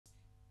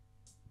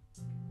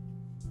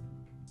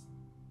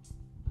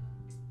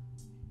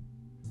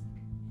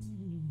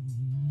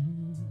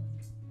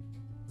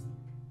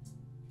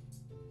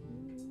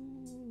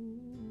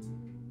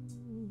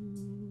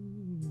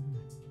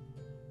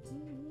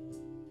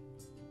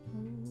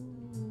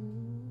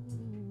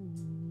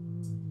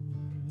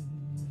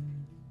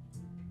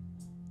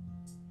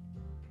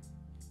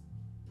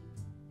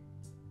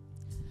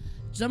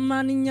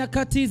Jamani,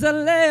 nyakati za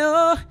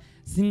leo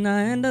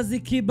zinaenda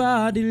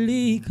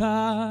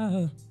zikibadilika.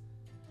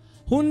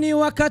 Huni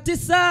wakati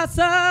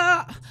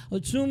sasa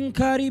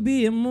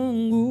tumkaribie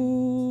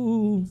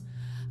Mungu.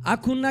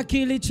 Hakuna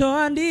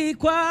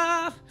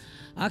kilichoandikwa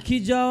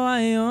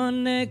akijawahi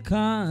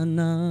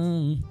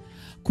onekana.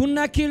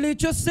 Kuna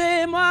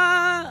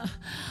kilichosemwa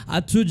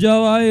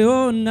hatujawahi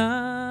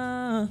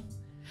ona.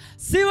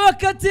 Si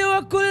wakati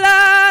wa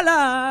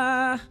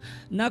kulala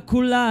na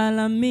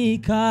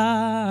kulalamika,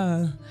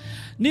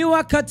 ni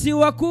wakati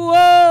wa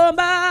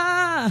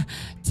kuomba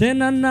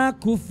tena na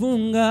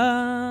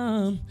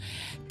kufunga.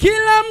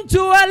 Kila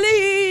mtu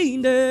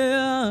alinde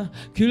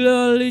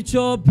kile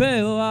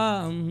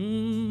alichopewa,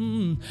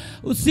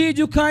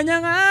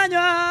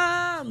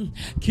 usijukanyang'anywa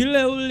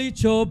kile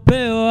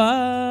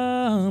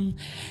ulichopewa.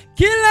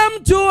 Kila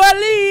mtu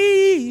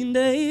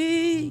alinde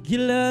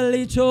kile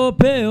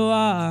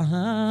alichopewa,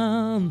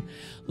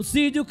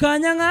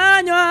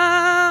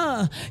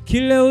 usijukanyang'anywa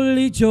kile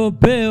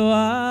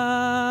ulichopewa.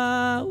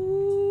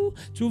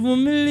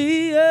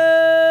 Tuvumilie,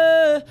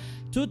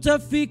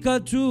 tutafika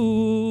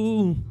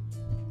tu.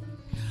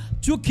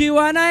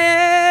 Tukiwa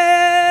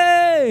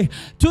naye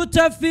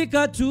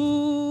tutafika tu.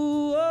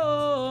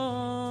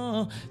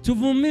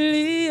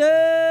 Tuvumilie,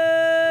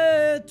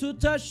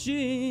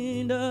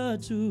 tutashinda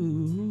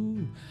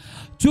tu.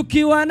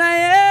 Tukiwa na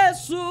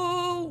Yesu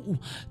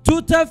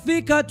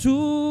tutafika tu.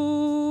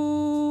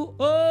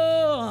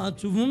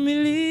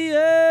 Tuvumilie,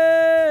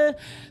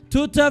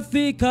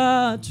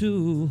 tutafika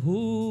tu.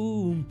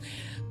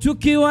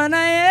 Tukiwa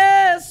na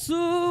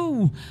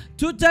Yesu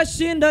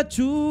tutashinda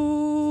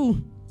tu.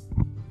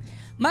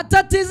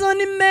 Matatizo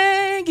ni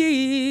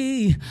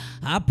mengi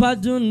hapa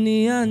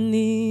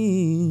duniani,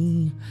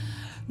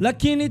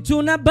 lakini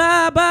tuna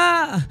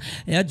Baba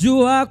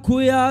yajua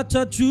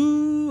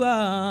kuyatatua.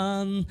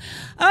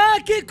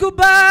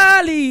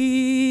 Akikubali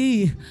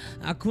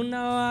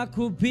hakuna wa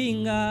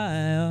kupinga,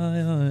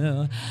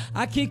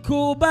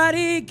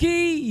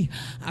 akikubariki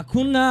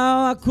hakuna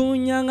wa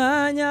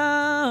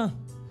kunyang'anya.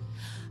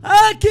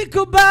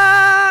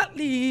 Akikubali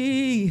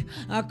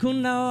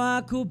hakuna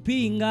wa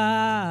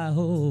kupinga,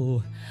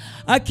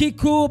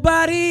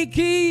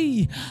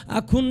 akikubariki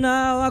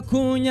hakuna wa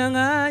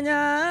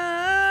kunyang'anya.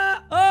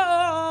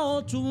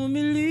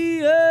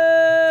 Tuvumilie,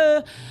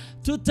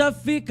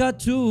 tutafika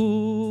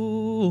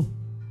tu.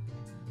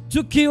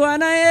 Tukiwa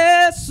na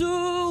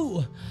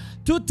Yesu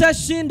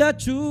tutashinda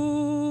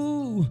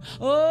tu.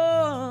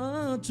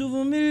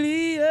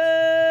 Tuvumilie,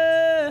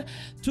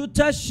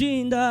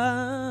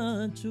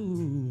 tutashinda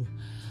tu.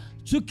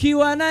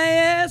 Tukiwa na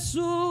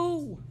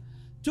Yesu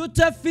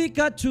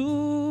tutafika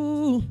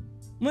tu.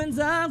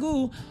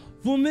 Mwenzangu,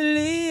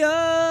 vumilia,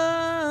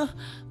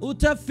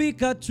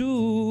 utafika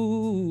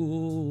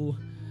tu.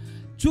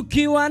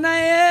 Tukiwa na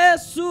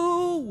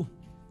Yesu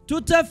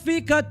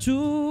tutafika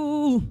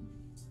tu.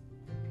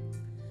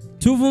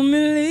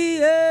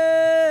 Tuvumilie,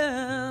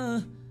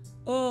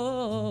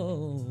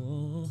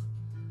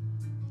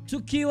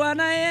 tukiwa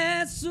na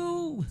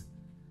Yesu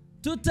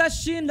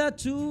tutashinda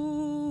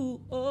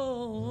tu.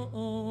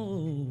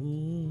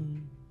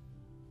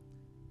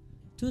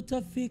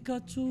 Tutafika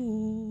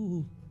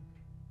tu.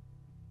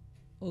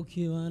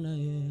 Ukiwa na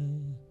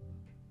Yesu.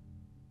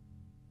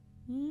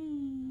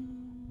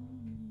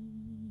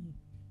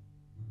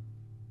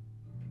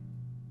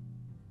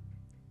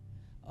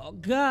 Oh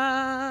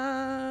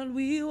God,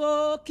 we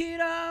walk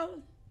it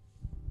out.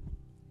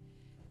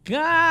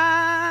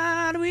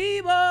 God,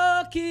 we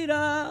walk it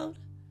out.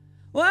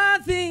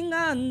 One thing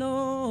I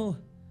know,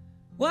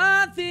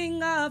 one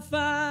thing I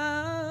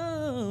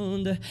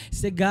found.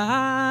 Say,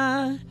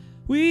 God,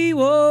 we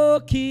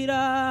walk it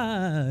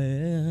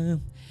out.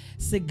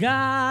 Say,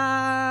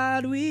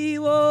 God, we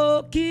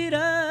walk it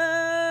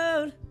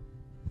out.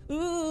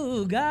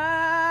 Ooh,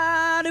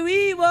 God,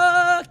 we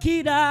walk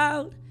it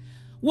out.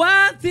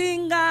 One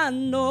thing I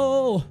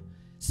know,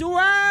 so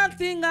one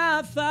thing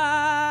I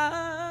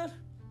found.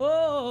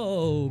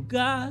 Oh,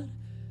 God,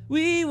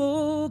 we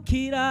walk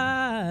it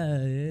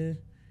out.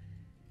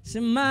 Say,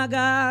 my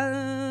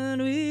God,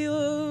 we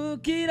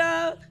walk it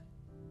out.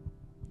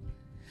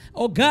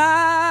 Oh,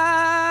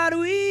 God,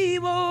 we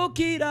walk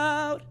it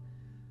out.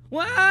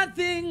 One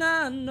thing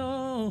I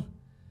know,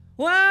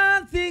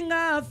 one thing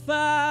I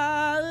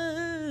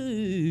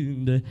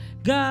found.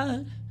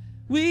 God,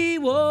 we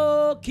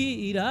walk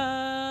it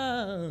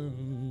out.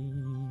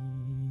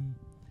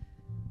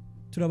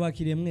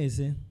 Turabakiriye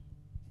mwese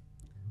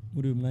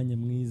muri uyu mwanya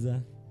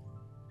mwiza,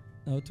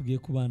 aho tugiye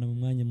kubana mu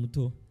mwanya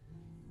muto.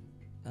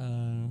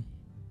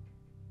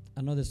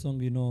 Another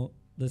song, you know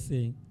the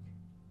saying,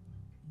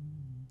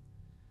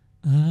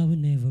 I will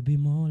never be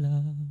more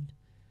loved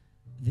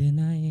than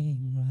I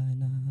am right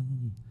now.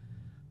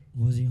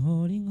 Was he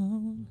holding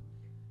on?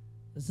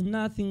 There's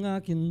nothing I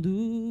can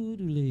do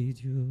to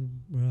let you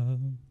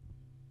down.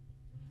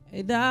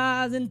 It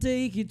doesn't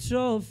take a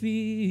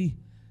trophy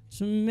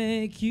to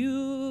make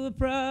you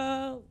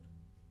proud.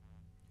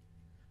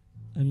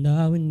 And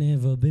I will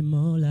never be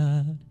more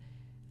loved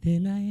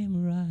than I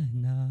am right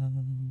now.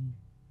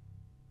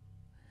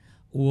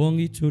 Won't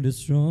get through the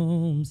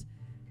storms,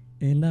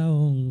 and I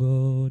won't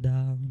go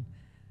down.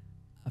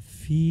 I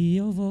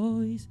feel your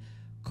voice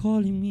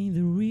calling me,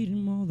 the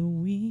rhythm of the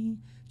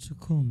wind to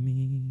call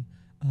me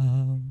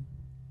out.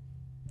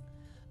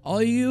 Oh,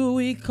 you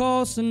will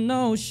cross an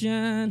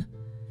ocean,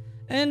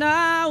 and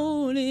I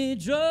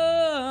wouldn't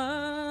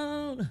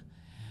drown.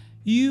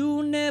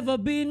 You never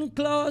been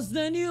closer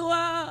than you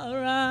are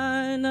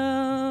right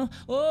now.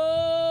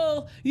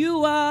 Oh,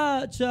 you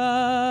are a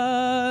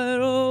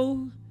child.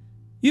 Oh,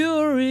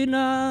 you're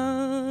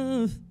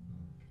enough.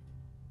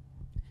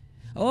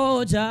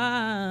 Oh,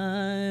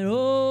 child.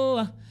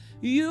 Oh,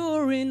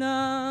 you're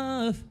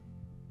enough.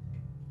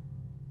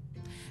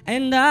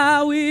 And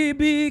I will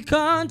be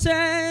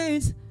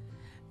content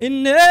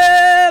in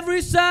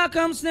every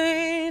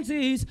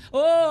circumstances.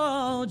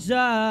 Oh,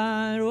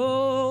 child.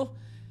 Oh,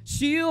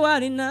 you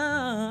are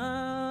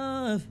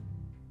enough.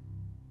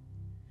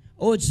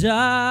 Oh,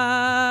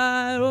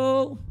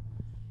 child,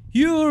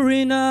 you're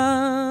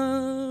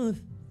enough.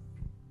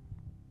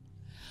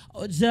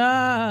 Oh,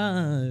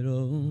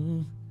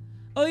 child,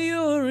 oh,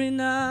 you're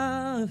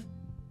enough.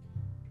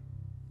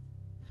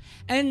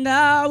 And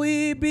I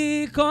will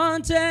be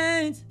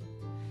content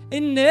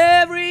in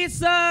every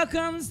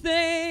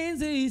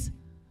circumstances.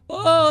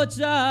 Oh,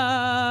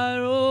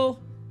 child,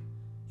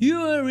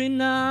 you're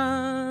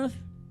enough.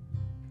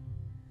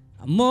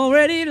 I'm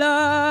already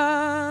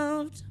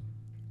loved.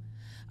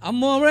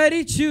 I'm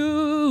already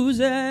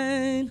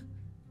chosen.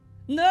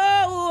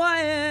 Know who I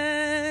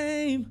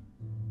am.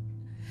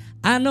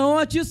 I know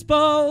what you've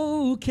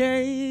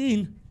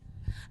spoken.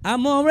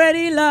 I'm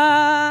already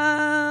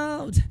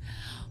loved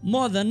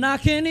more than I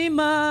can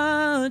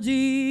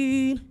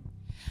imagine.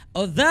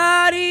 Oh,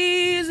 that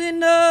is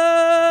enough.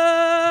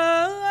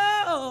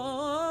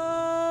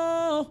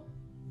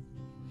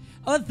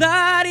 Oh,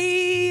 that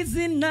is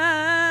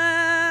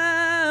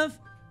enough.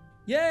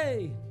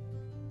 Yay.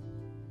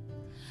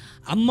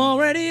 I'm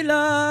already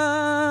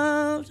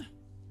loved.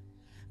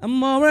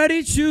 I'm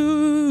already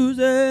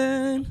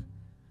chosen.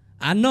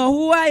 I know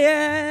who I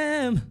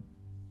am.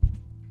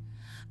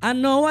 I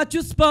know what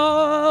you've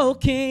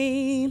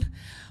spoken.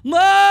 I'm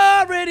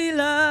already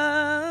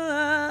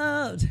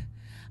loved.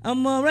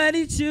 I'm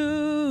already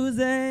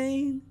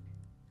chosen.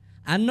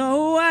 I know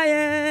who I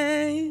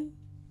am.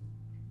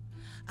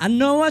 I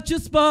know what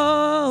you've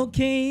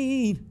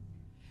spoken.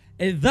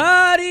 And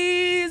that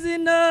is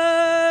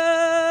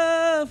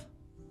enough.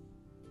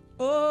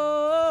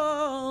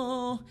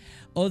 Oh,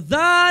 oh,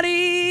 that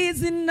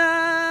is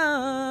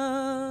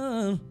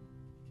enough.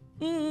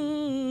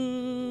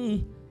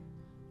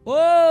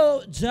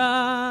 Oh,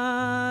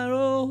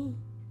 Jaro,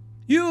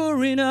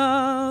 you're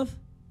enough.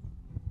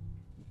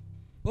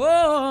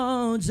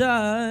 Oh,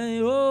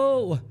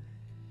 Jaro,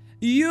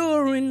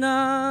 you're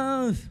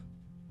enough.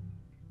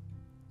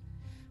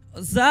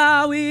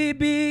 So we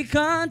be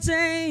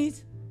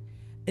content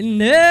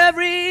in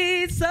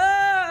every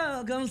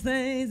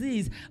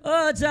circumstances.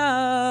 Oh,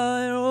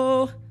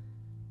 Jaro,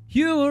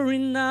 you're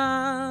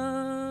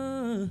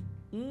enough.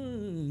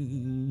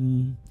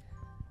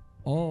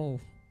 Oh,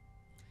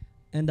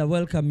 and I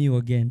welcome you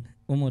again.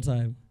 One more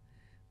time.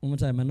 One more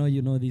time. I know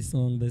you know this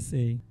song. They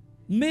say,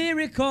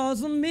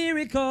 miracles,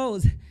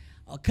 miracles.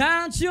 I'll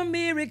count your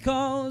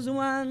miracles.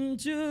 1,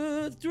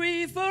 2,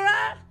 3, 4.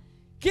 I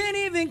can't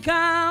even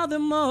count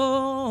them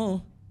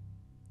all.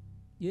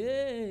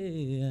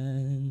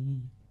 Yeah.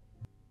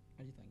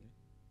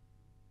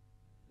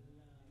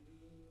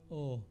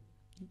 Oh.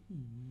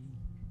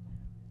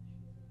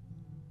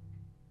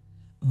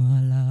 Oh,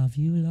 I love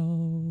you,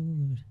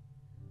 Lord.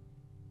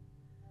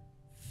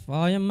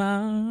 For your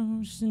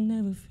mercy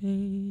never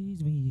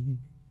fades me.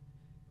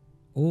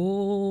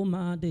 All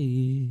my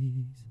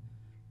days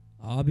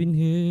I've been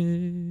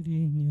held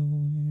in your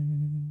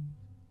hand.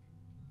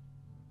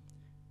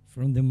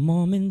 From the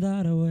moment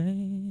that I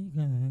wake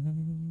up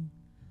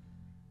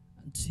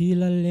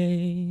until I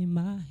lay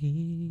my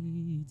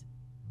head,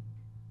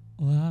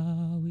 oh,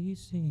 I will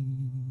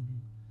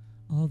sing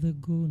of the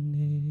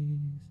goodness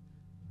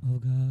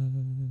of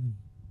God.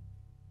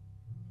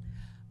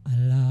 I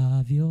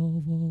love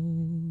your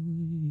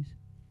voice.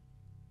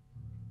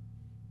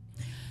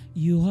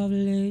 You have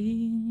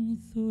laid me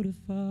through the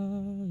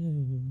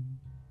fire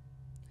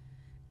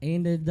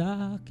in the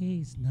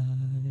darkest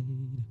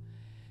night.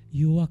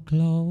 You are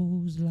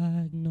close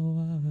like no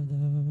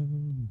other.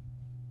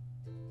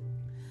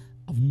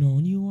 I've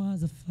known you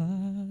as a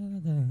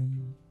father.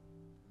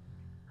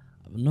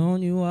 I've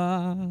known you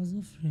as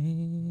a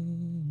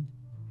friend.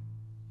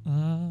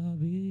 I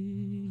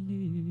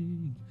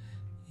believe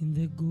in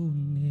the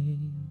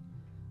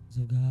goodness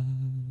of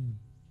God.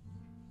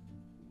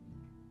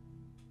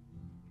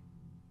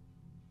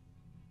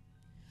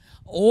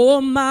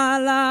 All my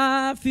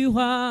life you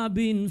have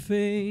been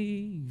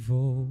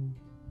faithful.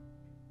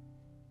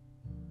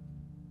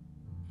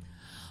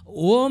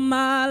 All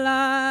my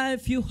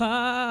life you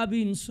have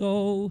been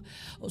so,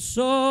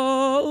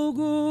 so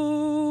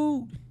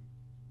good.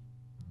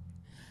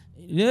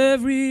 In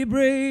every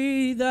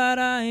breath that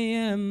I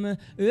am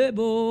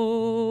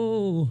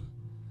able,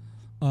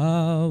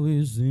 I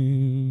will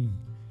sing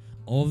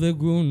of the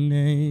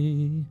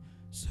goodness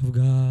of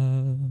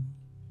God.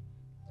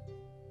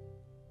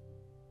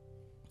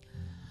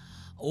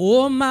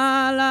 All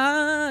my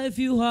life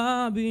you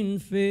have been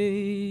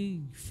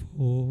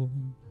faithful.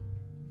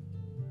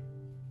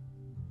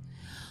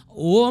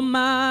 All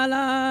my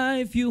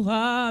life you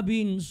have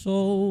been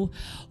so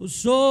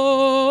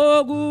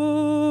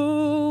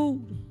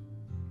good.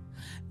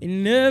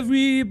 In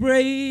every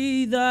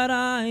breath that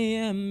I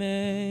am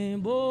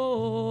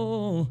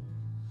able,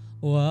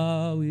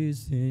 I will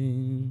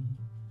sing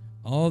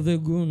of the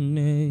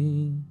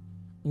goodness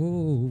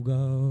of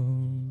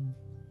God.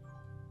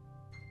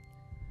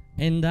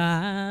 And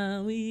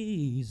I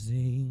will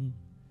sing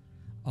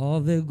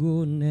of the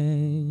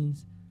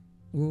goodness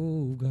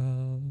of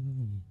God.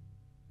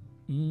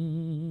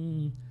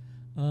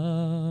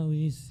 I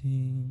will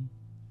sing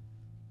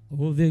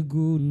of the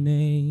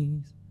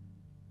goodness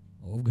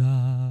of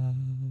God.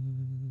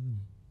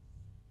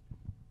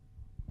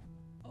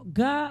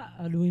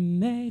 God will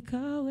make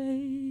a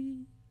way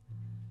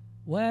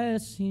where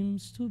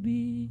seems to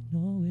be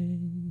no way.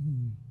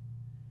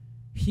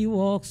 He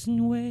walks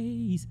in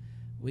ways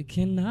we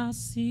cannot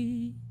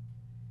see.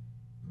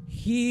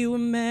 He will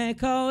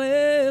make a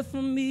way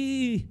for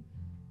me.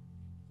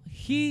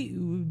 He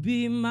will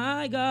be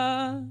my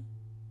God.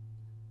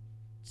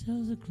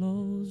 Just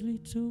closely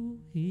to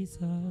his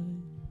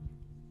side.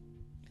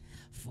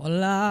 For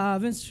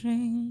love and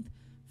strength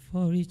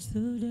for each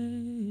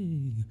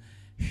day.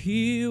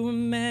 He will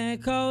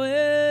make a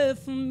way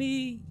for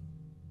me.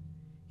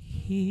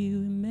 He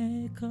will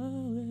make a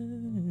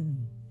way.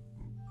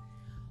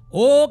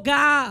 Oh,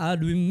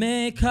 God will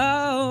make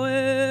a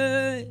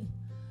way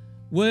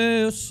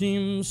where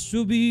seems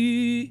to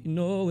be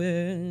no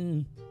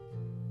way.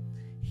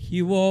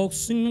 He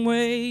walks in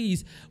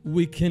ways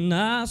we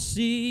cannot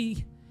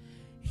see.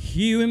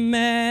 He will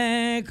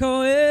make a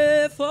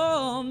way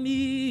for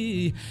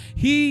me.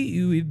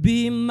 He will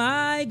be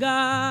my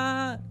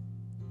God.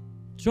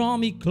 Draw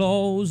me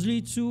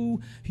closely to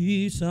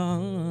his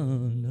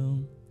side.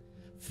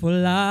 For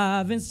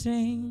love and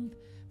strength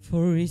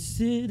for each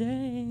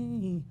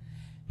day.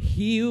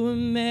 He will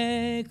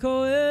make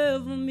a way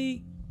for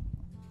me.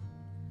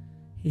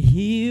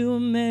 He will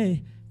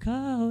make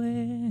a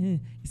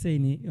way. Say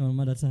it on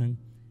mother tongue.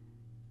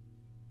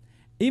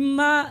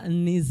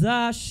 Imana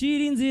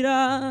izashira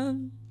inzira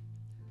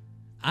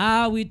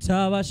aho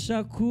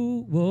itabasha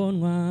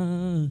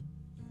kubonwa,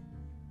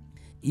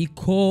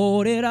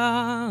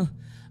 ikorera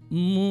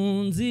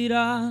mu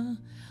nzira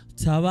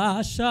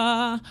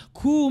utabasha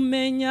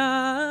kumenya,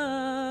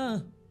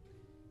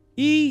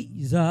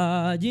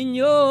 izajya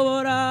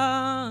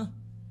inyobora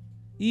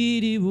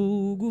iri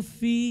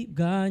bugufi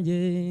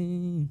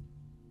bwanjye.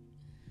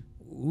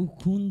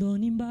 Urukundo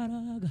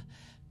n'imbaraga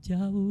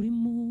bya buri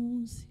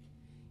munsi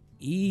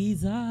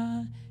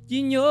izajya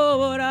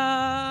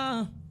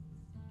inyobora,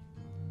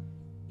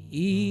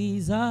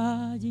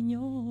 izajya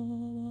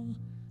inyobora.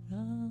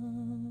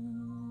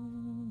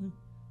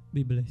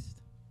 Be blessed.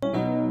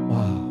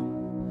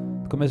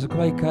 Wow. Dukomeje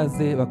kubaha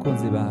ikaze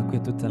bakunzi ba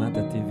Kwetu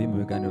Talanta TV mu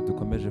biganiro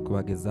dukomeje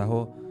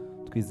kubagezaho,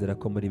 twizera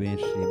ko muri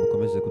benshi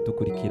mukomeje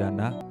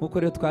kudukurikirana. Nkuko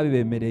rero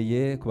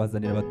twabibemereye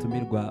kubazanira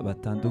abatumirwa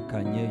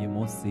batandukanye, uyu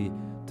munsi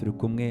turi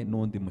kumwe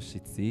n'undi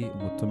mushitsi,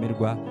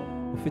 umutumirwa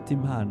ufite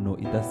impano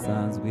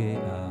idasanzwe,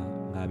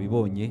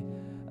 mwabibonye,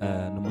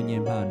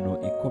 n'umunyempano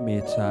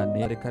ikomeye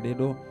cyane. Reka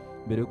rero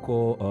mbere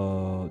ko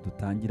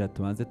dutangira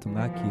tubanze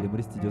tumwakire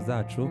muri studio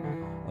zacu,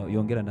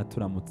 yongera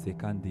naturamutse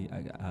kandi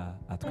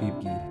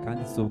atwibwire,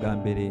 kandi si ubwa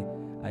mbere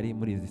ari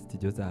muri izi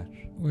studio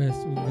zacu.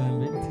 Wese ubwa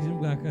mbere, si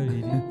ubwa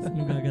kabiri,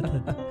 si ubwa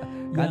gatatu,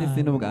 kandi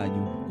si n'ubwa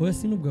nyuma.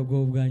 Wese n'ubwa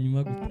bwa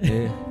nyuma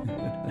gute.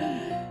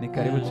 Ni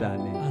karibu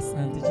cyane.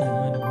 Asante cyane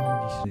Imana Iguhe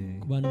Umugisha.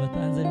 Ku bantu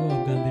batanze aribo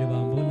bwa mbere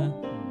bambona,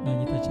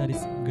 banyita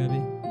Charles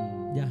Mugabe.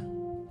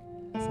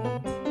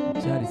 Asante.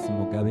 Charles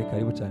Mugabe,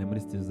 karibu cyane muri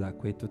studio za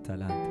Kwetu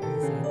Talanta.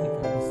 Asante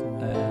kabisa.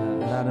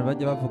 Abantu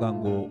bajya bavuga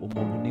ngo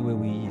umuntu niwe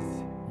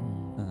wiyizi.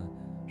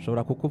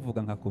 Ushobora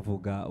kukuvuga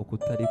nkakuvuga uko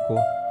utariko,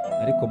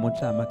 ariko mu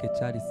ncamake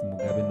Charles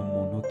Mugabe ni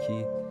umuntu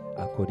ki,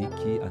 akora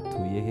iki,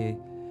 atuye he,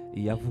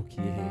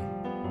 yavukiye he?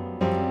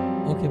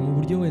 Okay, mu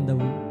buryo wenda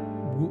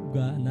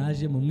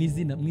naje mu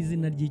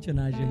izina ry'icyo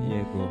naje mu.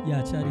 Yego.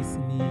 Ya Charles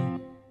ni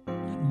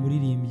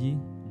umuririmbyi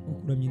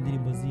ukuramya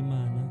indirimbo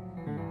z'Imana,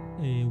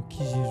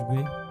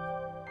 ukijijwe,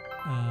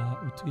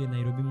 utuye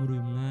Nairobi muri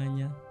uyu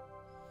mwanya.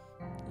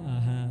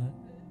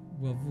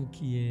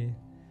 Wavukiye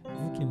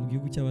mu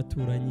gihugu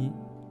cy'abaturanyi,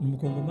 ni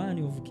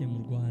umukongomani wavukiye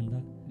mu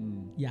Rwanda.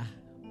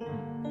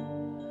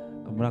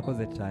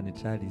 Murakoze cyane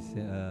Charles.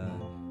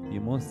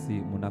 Uyu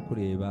munsi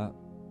munakureba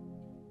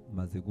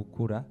maze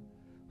gukura,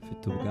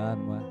 ufite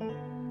ubwanwa.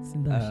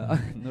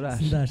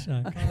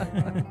 Sindashaka.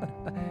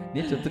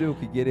 Nicyo turi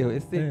bukigereho.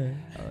 Ese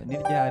ni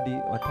ryari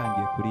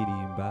watangiye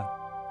kuririmba?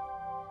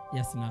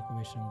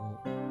 Sinakubesha ngo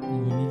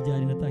ni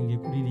ryari natangiye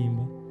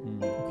kuririmba,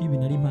 kuko ibi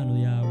nari impano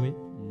yawe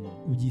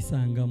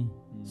ugisangamo,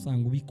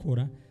 usanga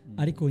ubikora,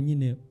 ariko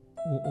nyine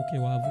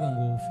wavuga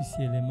ngo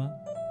officiellement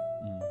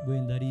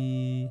wenda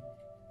ari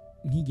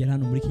nkigera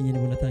hano muri Kenya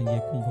nibwo natangiye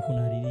kumva ko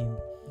naririmba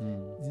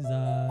za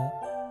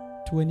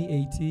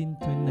 2018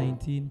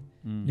 2019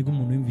 nibwo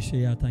umuntu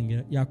yumvishe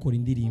yatangira yakora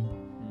indirimbo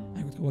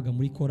ariko twabaga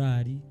muri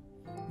korali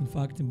in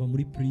fact mba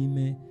muri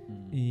prime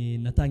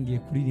natangiye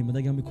kuririmba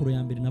ndagira mikoro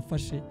ya mbere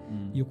nafashe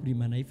iyo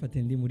kuririmba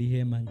nayifate ndi muri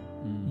Hemani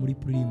muri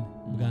prime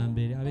bwa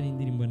mbere abe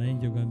indirimbo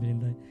narinjye bwa mbere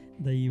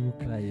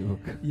ndayibuka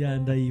ya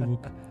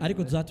ndayibuka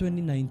ariko za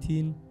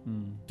 2019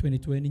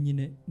 2020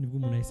 nyine nibwo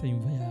umuntu ahise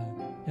yumva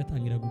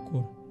yatangira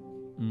gukora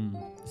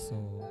so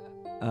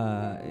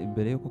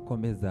imbere yo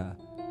gukomeza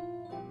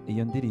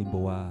iyo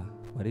ndirimbo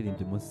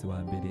waririmbye umunsi wa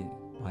mbere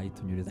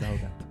wayitunyurizaho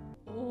gato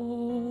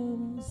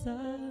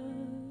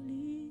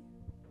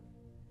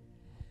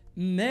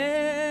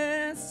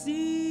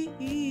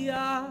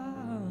Messia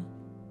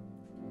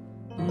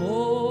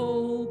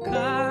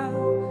Moka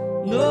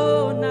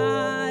Nona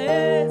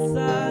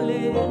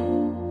Esale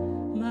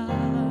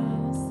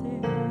Mase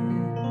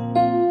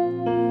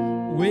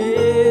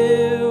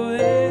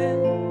Wewe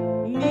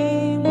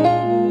ni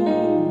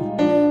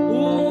Mungu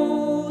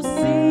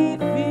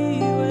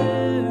usifiwe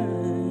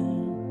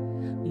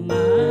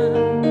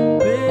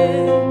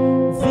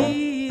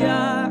mapenzi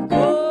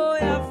yako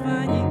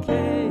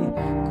yafanyike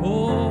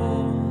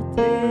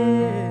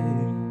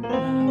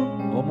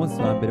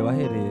umunsi wa mbere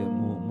wahereye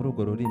muri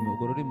urwo rurimi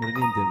uririmbye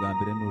rwa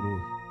mbere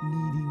n'uruhe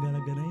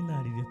niringaragara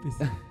inarire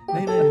pese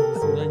narire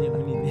gusubanye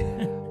munini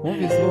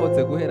wumvise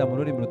uhohotse guhera mu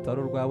rurimi rutari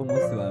urwabo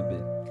umunsi wa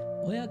mbere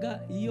oyaga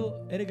iyo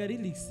erega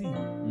lyrics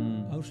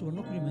aho ushobora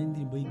no kuririmba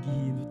indirimbo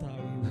y'igihindu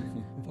utawe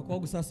upfa kuba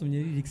gusasomye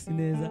lyrics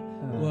neza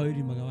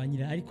wabiririmbaga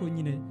banyire ariko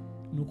nyine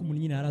nuko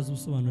umuntu nyine arazi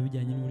ubusobanuro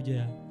bijyanye n'uburyo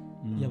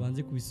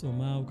yabanze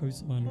kubisoma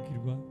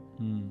ukabisobanukirwa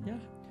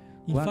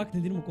in fact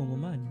ndi mu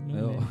Kongomani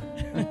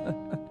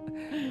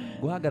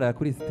guhagarara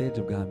kuri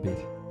stage bwa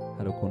mbere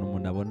hari ukuntu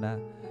umuntu abona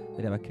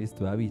ari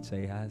abakristo baba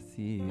bicaye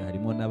hasi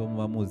harimo n'abo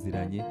muba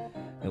muziranye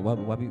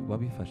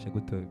wabifashe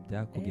gute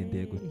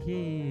byakugendeye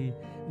gute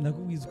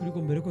ndakubwiza ukuri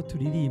ko mbere ko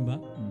turirimba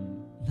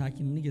nta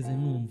kintu nigeze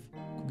numva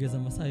kugeza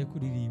amasaha yo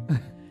kuririmba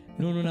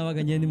none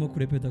nabaga ngende ndimo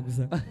kurepeta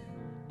gusa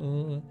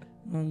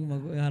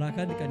hari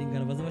akandi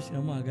karingana baza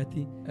bashiramo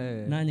hagati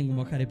nanjye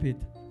nguma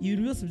karepeta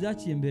ibintu byose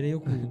byaciye mbere yo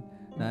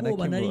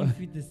kuba nari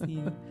mfite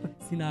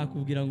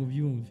sinakubwira ngo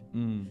ubyumve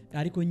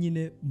ariko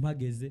nyine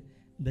mpageze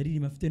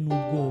ndaririmba afite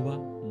n'ubwoba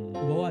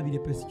uba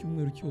wabirepesa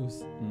icyumweru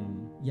cyose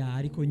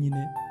ariko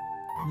nyine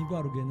ni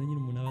rwa rugendo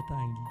nyine umuntu aba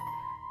atangiye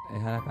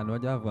hari akantu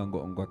bajya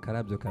bavuga ngo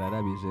akarabyo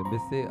kararabije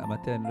mbese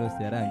amateraniro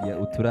yose yarangiye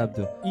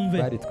uturabyo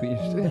bari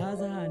twinshi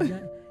ndaza hanja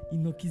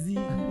intoki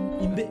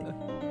imbe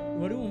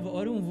wari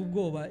wumva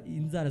ubwoba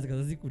inzara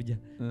zikaza zikurya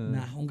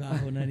naho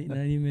ngaho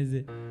nari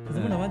meze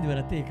kuzabona abandi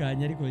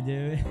baratekanye ariko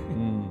ngewe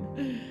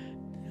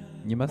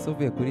nyuma se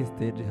uvuye kuri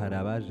stage hari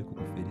abaje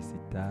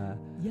kugufelicita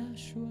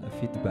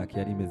feedback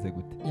yari imeze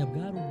gute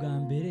bwari ubwa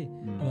mbere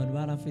abantu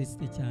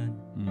baramfelicite cyane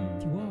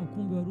ati wow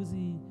kumbe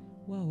waruzi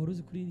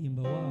waruzi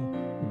kuririmba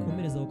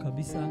ukomereza aho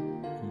kabisa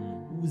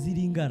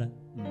uziringara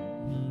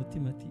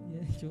umutima ati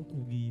cyo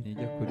kubwira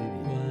nijya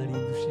kuririmba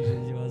warindushije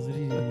nje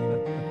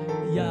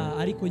bazuririmba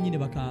ariko nyine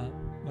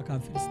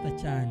bakamfelicita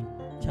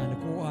cyane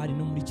ko hari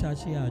no muri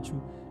church yacu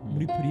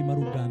muri prima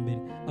ari ubwa mbere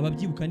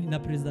ababyibuka na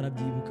president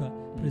arabyibuka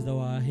president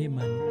wa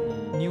Hemani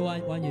niyo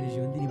wanyereje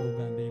iyo ndirimbo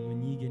bwa mbere ngo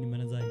nyige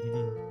Imana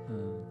zahiririmba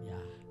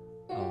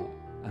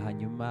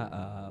hanyuma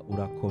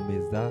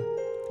urakomeza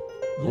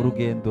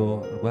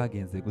urugendo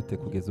rwagenze gute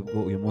kugeza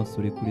ubwo uyu munsi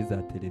uri kuri za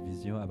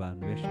televiziyo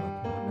abantu benshi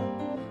bakubona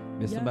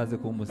mbese umaze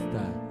kuba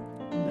umusitari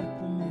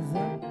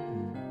ndakomeza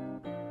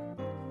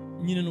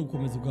nyine no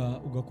gukomeza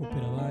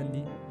ugakopera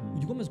abandi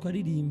ujya ukomeza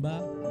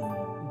ukaririmba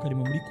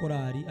ukarima muri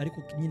korali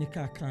ariko nyine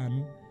ka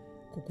kantu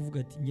ko kuvuga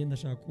ati ngenda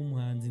ndashaka kuba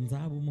umuhanzi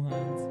nzaba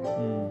umuhanzi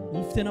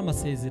ufite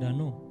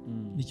n'amasezerano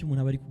nicyo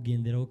umuntu aba ari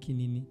kugenderaho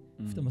kinini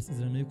ufite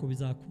amasezerano y'uko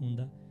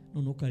bizakunda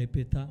noneho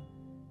ukarepeta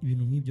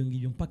ibintu nk'ibyo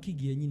ngibyo mpaka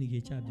igihe nyine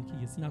igihe cyabyo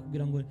kigiye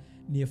sinakubwira ngo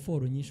ni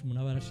effort nyinshi umuntu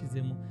aba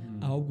yarashizemo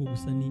ahubwo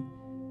gusa ni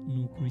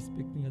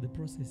ukurespectinga the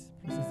process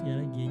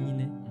yaragiye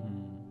nyine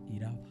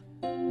iraba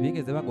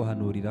bigeze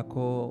baguhanurira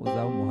ko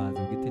uzaba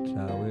umuhanzi ku giti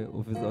cawe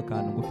uvuze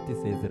akantu ngo ufite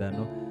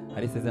isezerano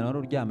hari isezerano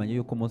uryamanye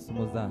yuko umunsi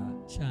muzaha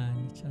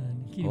cyane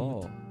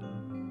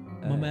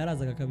mama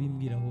yarazaga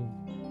akabimbwira aho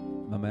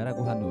mama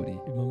yaraguhanuriye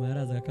mama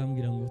yarazaga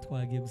akambwira ngo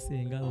twagiye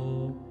gusenga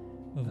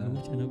bavuga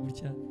gutya na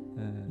gutya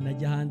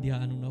najya ahandi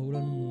hantu nahura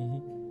n'umuntu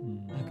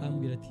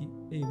akambwira ati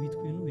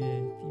witwinuye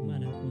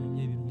Imana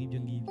yakuntumye ibintu nk'ibyo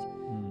ngibyo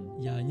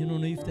nyine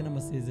noneho iyo ufite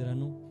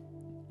n'amasezerano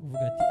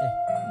uvuga ati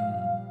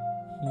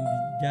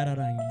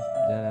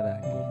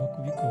byararangiye ngomba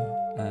kubikora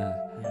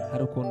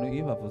hari ukuntu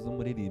iyo bavuze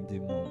umuririmbyi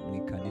mu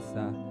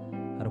ikanisa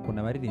hari ukuntu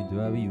abaririmbyi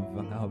baba biyumva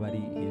nk'aho bari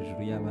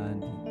hejuru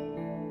y'abandi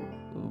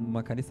mu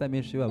makanisa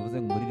menshi iyo bavuze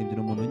ngo umuririmbyi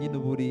ni umuntu nyine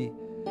uba uri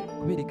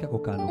kubera ko ako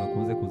kantu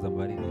gakunze kuza mu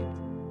baririmbyi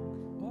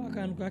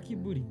akantu ka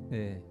kiburi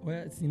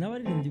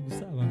sinabaririmbyi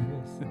gusa abantu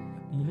bose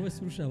umuntu wese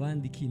urusha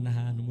abandi ikintu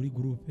ahantu muri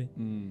groupe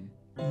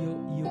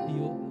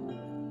iyo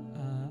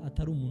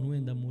atari umuntu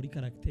wenda muri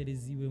karagitere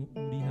ziwe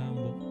uri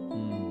hambo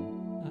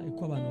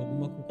uko abantu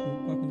baguma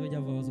kwa kundi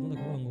bajya babaza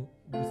kuvuga ngo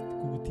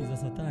kubutiza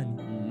satani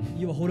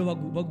iyo bahora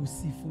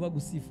bagusifu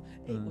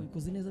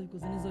bikoze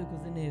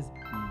neza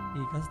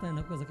kasitani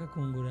nakoza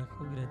kakongora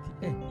akakubwira ati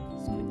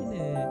siko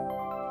nyine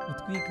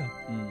utwika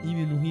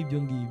ibintu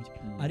nk'ibyo ngibyo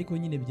ariko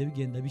nyine bijya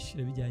bigenda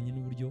bishira bijyanye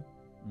n'uburyo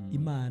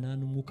Imana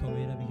n'umwuka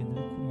wera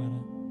bigenda bikumara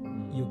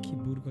iyo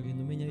kiburi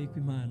ukagenda umenya yuko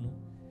impano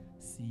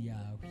si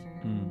yawe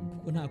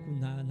kuko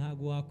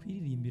ntago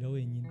wakwiririmbira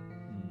wenyine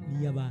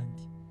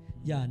n'iy'abandi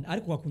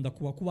ariko wakunda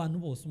kuba ku bantu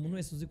bose umuntu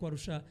wese uzi ko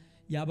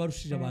yaba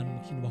arushije abantu mu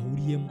kintu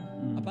bahuriyemo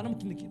apana mu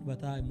kindi kintu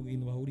bataye mu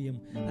bintu bahuriyemo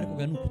ariko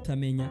ga nuko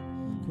utamenya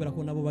kubera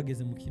ko nabo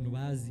bageze mu kintu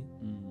bazi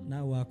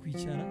nawe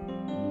wakwicara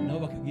nabo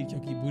bakagira icyo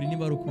kiburi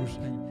niba ari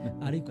ukurushanya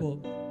ariko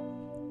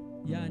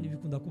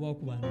bikunda kubaho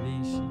ku bantu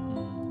benshi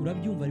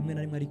urabyumva rimwe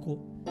na rimwe ariko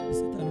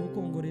Satani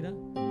ukongorera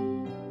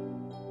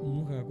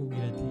umwuka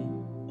akakubwira ati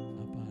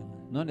apana.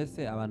 None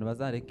se abantu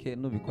bazareke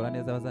nubikora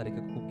neza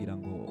bazareke kukubwira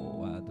ngo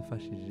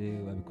wadufashije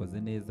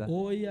wabikoze neza?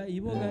 Oya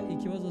iboga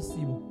ikibazo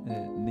sibo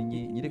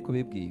nyire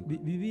kubibwiye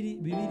bibiri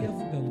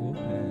avuga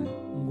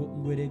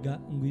ngo erega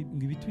ngo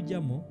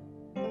ibitujyamo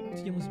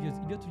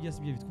ibyo turya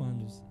sibyo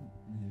bitwanduza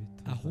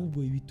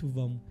ahubwo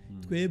ibituvamo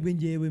twebwe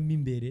ngewe mo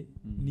imbere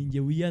ninjye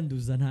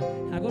wiyanduza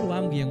ntago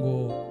rwambwiye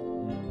ngo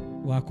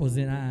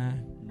wakoze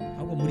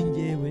ahubwo muri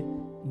ngewe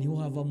niho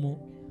havamo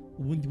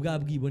ubundi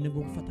bwabwibone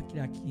bwo gufata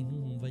kiriya kintu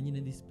nkumva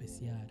nyine ndi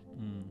special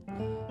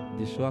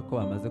ndishobora ko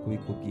bamaze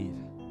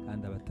kubikubwira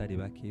kandi abatari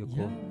bake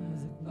yuko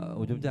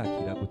ujya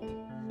byakira gute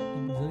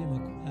ibyo bima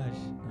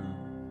courage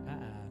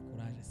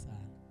courage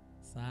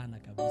sana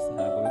kabisa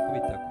ntabwo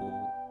bikubita ku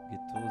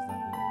gituza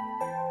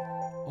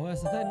ngo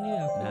Satani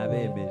niyo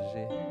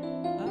nabemeje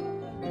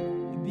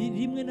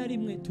rimwe na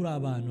rimwe turi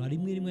abantu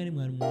rimwe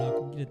umuntu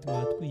akubwira ati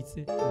watwitse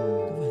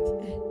kuva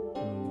ati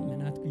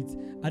natwitse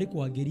ariko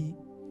wageri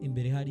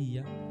imbere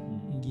hariya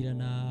ngira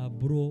na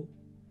bro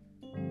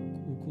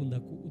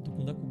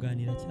dukunda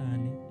kuganira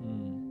cyane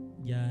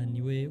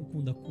niwe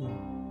ukunda kuma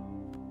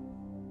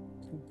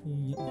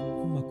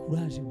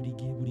courage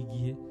buri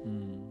gihe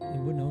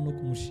imbonaho no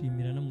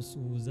kumushimira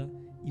namusuhuza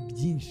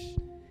ibyinshi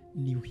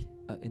niwe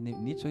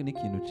nico ni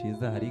ikintu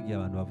ciza hari igihe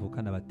abantu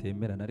bavukana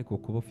batemerana ariko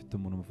kuba ufite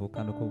umuntu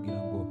muvukana ukubwira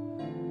ngo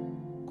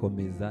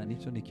komeza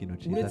nico ni ikintu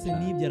ciza uretse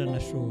n'ibyo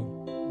aranashora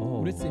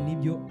uretse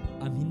n'ibyo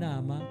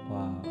inama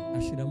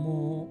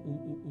ashiramo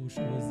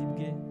ubushobozi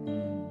bwe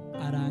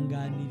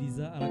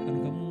aranganiriza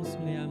arakanukamo umunsi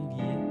umwe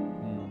yambwiye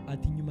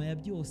ati nyuma ya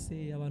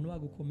byose abantu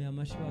bagukomeye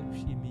amashi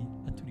bagushimiye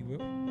aturiwe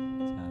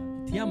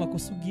ati ya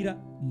makosa ugira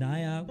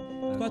nayawe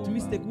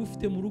twatumisite kuba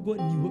ufite mu rugo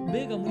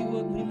mbega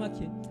muri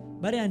make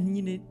bariya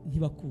nyine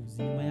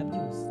ntibakuzi nyuma ya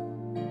byose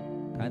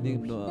kandi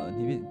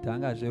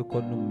ntibitangaje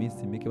yuko no mu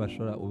minsi mike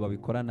bashobora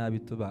babikora nabi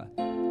tuba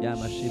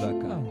yamashi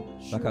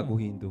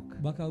bakaguhinduka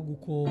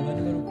bakagukoba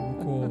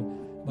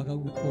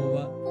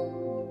bakagukoba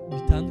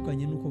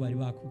bitandukanye nuko bari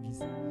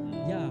bakugize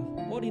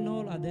all in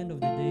all at the end of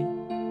the day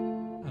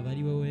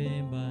abari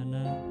wowe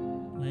mbana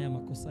n'aya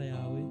makosa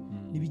yawe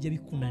nibijya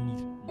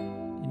bikunanira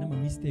inama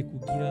mistake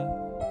ugira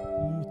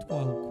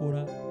n'utwaho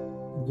ukora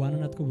urwana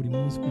natwe buri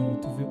munsi kugira ngo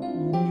tuve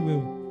ni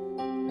wewe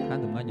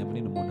kandi umwanya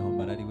munini umuntu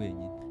ahomara ari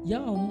wenyine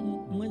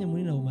umwanya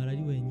munini ahomara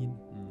ari wenyine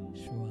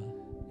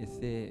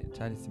ese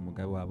Charles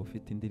Mugabe waba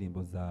ufite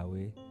indirimbo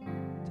zawe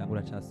cyangwa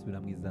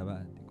uracasubira mu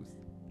iz'abandi gusa?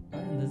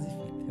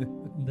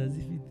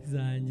 ndazifite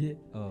zanjye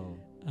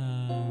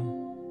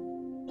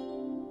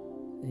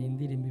iyi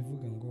ndirimbo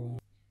ivuga ngo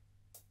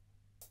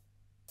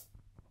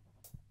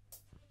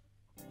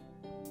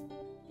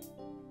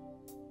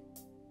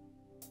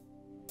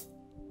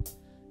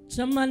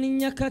jamani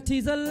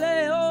nyakati za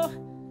leo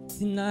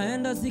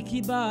zinaenda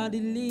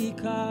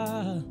zikibadilika,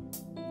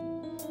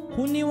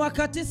 huni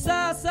wakati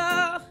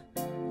sasa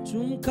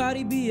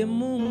tumkaribie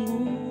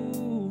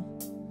Mungu.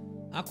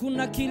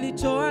 Hakuna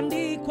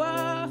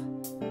kilichoandikwa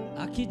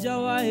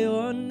akijawahi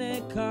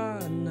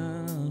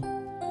onekana,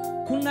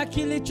 kuna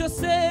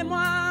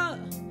kilichosemwa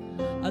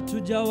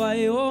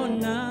hatujawahi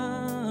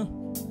ona.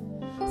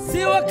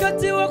 Si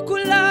wakati wa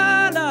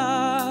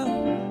kulala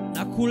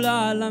na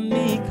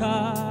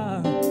kulalamika,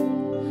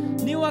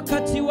 ni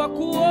wakati wa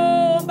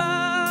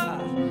kuomba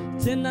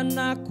tena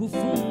na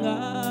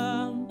kufunga.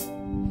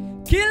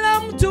 Kila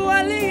mtu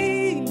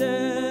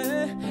alinde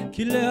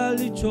kile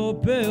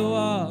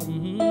alichopewa,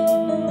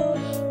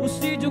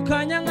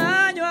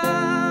 usijukanyang'anywa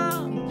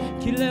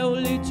kile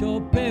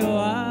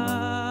ulichopewa.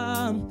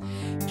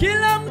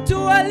 Kila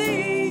mtu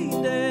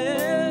alinde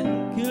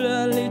kile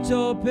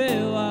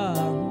alichopewa,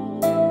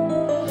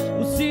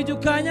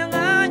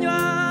 usijukanyang'anywa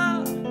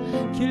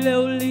kile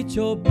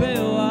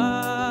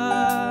ulichopewa.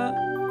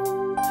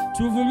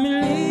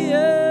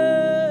 Tuvumilie,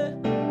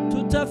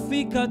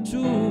 tutafika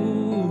tu.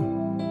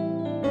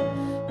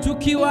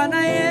 Tukiwa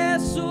na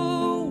Yesu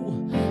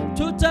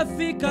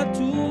tutafika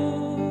tu.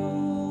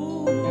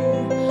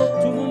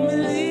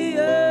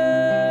 Tuvumilie,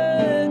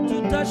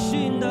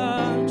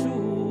 tutashinda tu.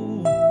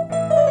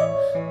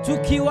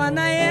 Tukiwa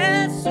na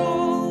Yesu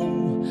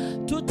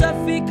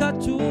tutafika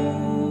tu.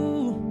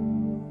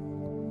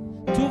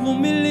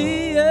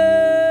 Tuvumilie,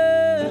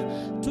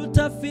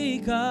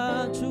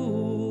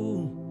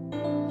 kacu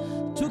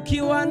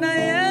tukiwa na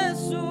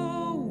Yesu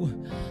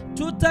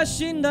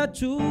tutashinda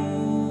tu.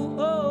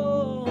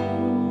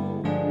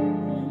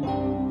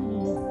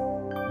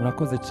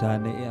 Murakoze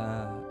cyane.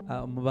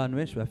 Mu bantu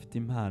benshi bafite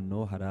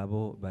impano hari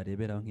abo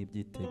bareberaho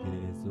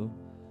nk'ibyitegererezo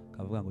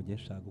kavuga ngo ugiye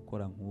shaka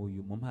gukora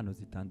nk'uyu mu mpano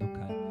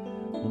zitandukanye.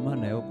 Mu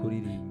mpano yo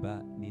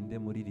kuririmba ninde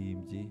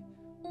muririmbyi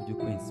ujye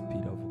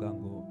kwinspira uvuga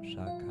ngo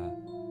shaka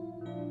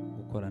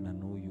gukorana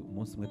n'uyu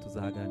umunsi umwe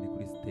tuzahagarane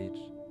kuri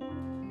stage?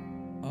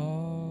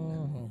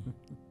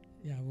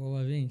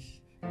 Yabo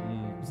benshi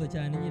gusa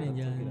cyane nyine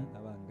njyana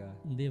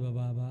ndeba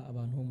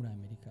abantu bo muri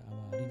Amerika,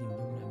 abaririmbyi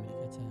bo muri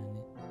Amerika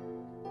cyane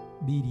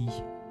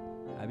biriye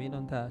abino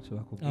ndacu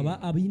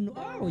bakubwira abino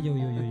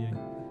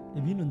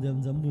ibintu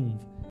ndanza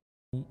mbumva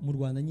mu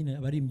Rwanda nyine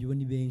abaririmbyi bo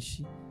ni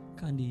benshi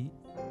kandi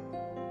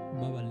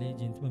baba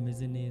legend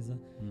bameze neza.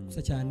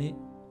 Gusa cyane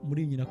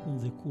muri nyina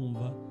nakunze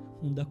kumva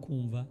nkunda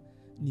kumva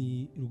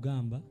ni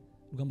Rugamba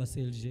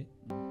Serge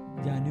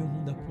byane yo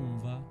nkunda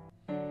kumva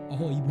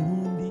aho i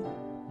Burundi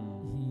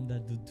nkunda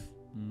Dudu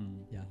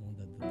ya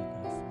nkunda Dudu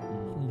kasi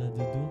nkunda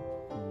Dudu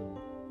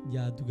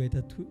ya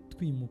tugahita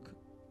twimuka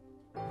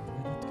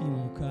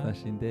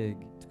fasha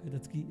indege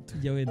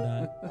tujya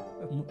wenda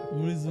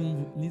muri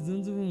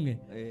zunze ubumwe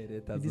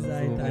leta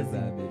zunze ubumwe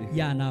za Amerika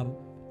ya nabo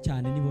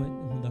cyane nibo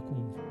nkunda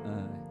kumva.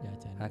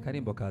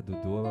 Akarimbo ka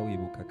Dudu waba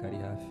wibuka kari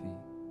hafi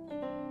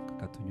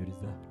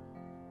kakatunyuriza?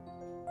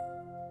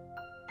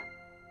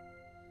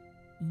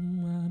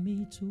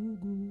 Mwami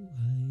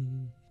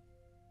tuguhaye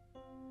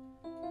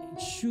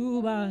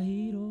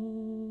icyubahiro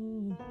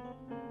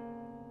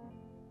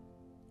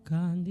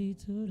kandi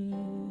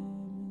turemera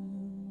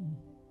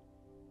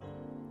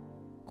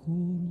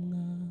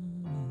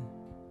Kuramya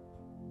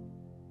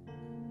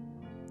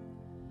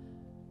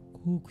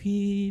kuko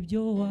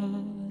ibyo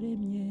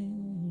waremye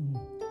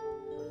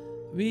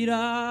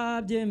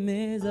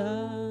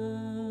birabyemeza,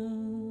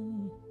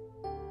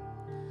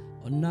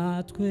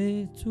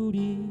 natwe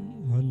turi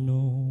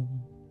hano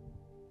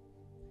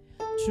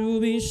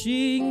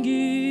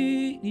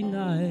tubishingira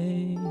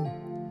inahe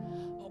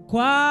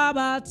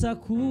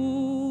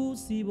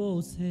kw'abatakuzi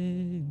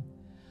bose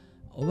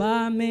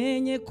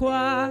bamenye ko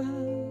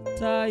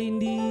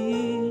atayindi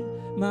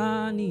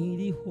Mana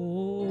iriho,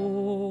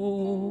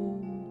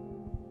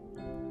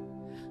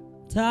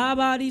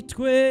 tabari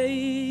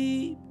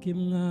twebwe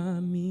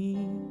Mwami,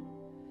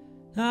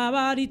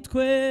 tabari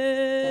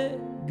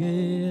twebwe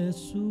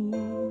Yesu,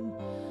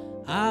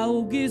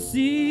 ahubwo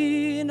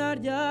izina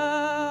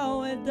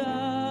ryawe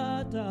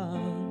Data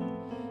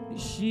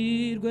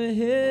rishirwe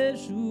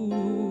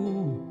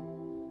hejuru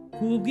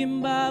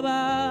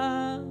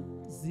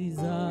kubw'imbabazi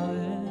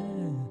zawe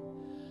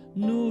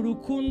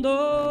n'urukundo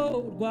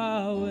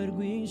rwawe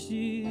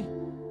rwinshi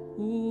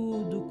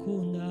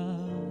udukunda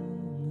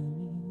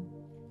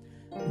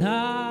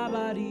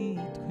ntabari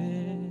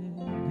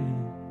twebwe.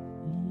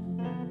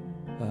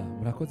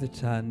 Murakoze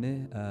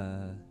cyane.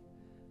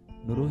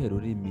 Nuruhe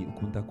rurimi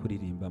ukunda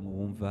kuririmbamo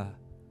wumva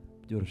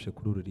byoroshe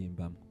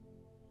kururimbamo?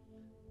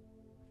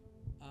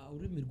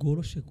 Ururimi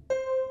rworoshe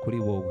kuri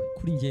wowe,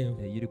 kuri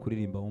njyewe iyo uri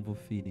kuririmba wumva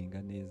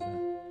ufiringa neza?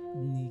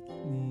 ni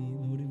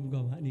ururimi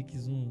rw'aba ni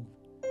ikizungu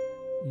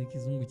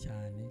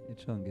cyane.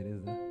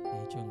 Icyongereza?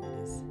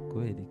 Icyongereza.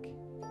 Kubera iki?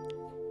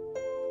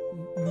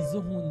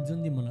 nizo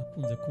ndimo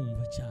nakunze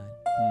kumva cyane,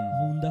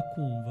 nkunda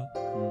kumva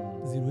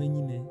ziruhe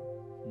nyine,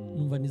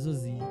 numva nizo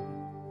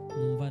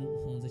numva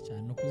nkunze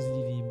cyane no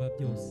kuziririmba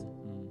byose.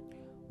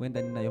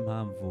 Wenda ni nayo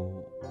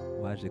mpamvu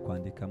waje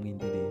kwandikamo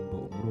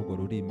indirimbo muri urwo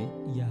rurimi.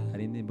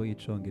 Hari indirimbo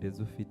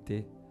y'Icyongereza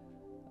ufite,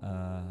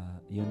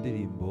 iyo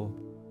ndirimbo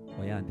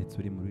wayanditse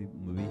uri mu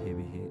bihe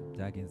bihe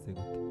byagenze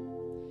gute?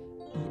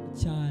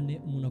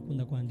 Cyane umuntu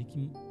akunda kwandika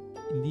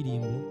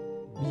indirimbo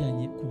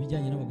ku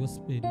bijyanye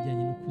n'abagospel,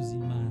 bijyanye no kuza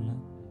Imana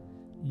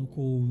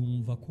nuko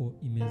wumva ko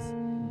imeze.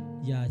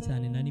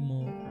 Cyane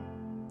narimo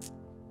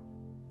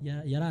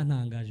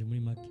yarantangaje muri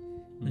make,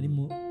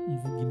 narimo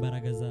mvuga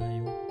imbaraga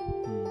zayo,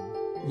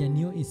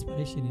 niyo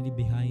inspiration iri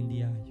behind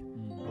yayo,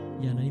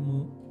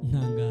 narimo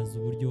ntangaza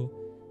uburyo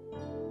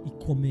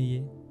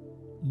ikomeye,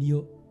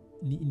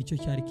 nicyo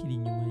cyari kiri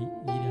inyuma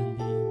y'iriya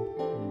ndirimbo.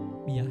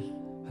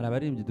 Hari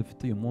abaririmbyi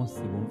dufite uyu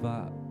munsi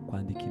bumva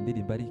kwandika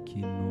indirimbo ari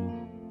ikintu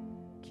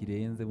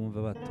kirenze,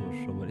 bumva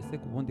batoshobora. Ese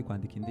ku bundi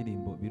kwandika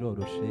indirimbo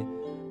biroroshe?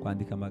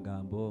 Kwandika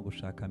amagambo,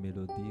 gushaka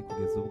melody,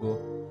 kugeza ubwo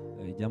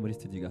ijya muri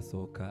studio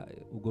igasohoka,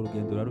 ubwo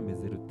rugendo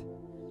rurumeze rute?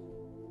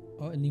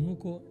 Ni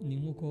nkuko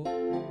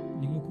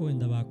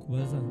wenda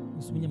bakubaza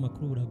gusa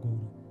umunyamakuru buragora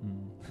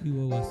kuri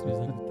wowe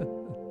wasubiza gute?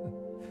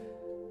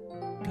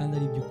 Kandi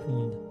ari ibyo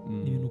ukunda,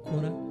 ni ibintu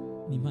ukora,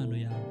 ni impano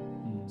yawe.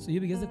 So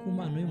iyo bigeze ku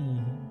mpano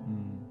y'umuntu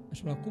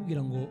ashobora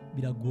kukubwira ngo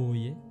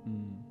biragoye,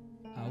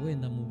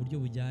 wenda mu buryo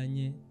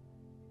bujyanye,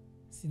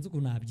 sinzi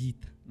uko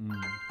nabyita,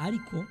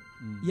 ariko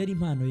iyo ari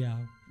impano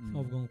yawe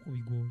twavuga ngo ko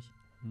bigoye.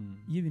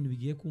 Iyo ibintu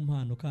bigiye ku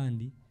mpano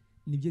kandi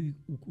nibyo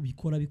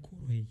bikora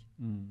bikoroheye.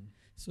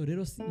 So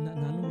rero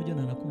nta n'uburyo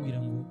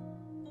nanakubwira ngo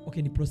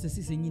ni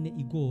processes nyine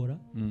igora,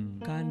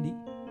 kandi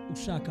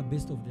ushaka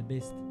best of the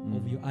best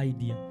of your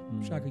idea,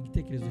 ushaka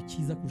igitekerezo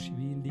cyiza kurusha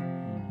ibindi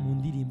mu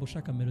ndirimbo,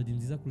 ushaka melody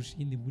nziza kurusha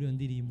iyindi muri iyo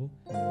ndirimbo,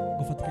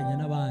 ugafatikanya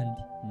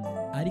n'abandi.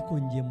 Ariko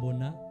njye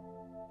mbona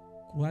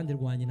ku ruhande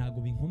rwanjye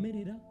ntabwo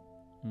binkomerera,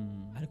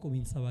 ariko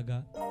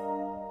binsabaga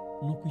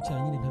no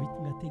kwicara nyine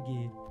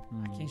ngategera.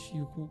 Akenshi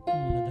yuko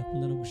umuntu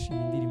adakunda no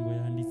gushima indirimbo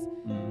yanditse,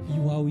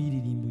 iyo wawe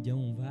uyiririmba ujya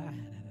wumva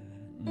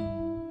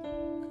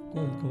ko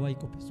ukaba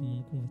wayikopesa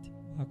umuntu ukumva ati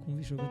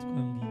wakumvisha gato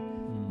twambwiye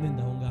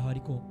wenda aho ngaho,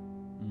 ariko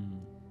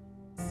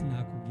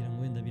sinakubwira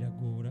ngo wenda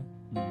biragora.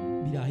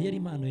 Birahiye ari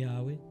impano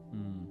yawe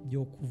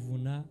byo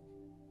kuvuna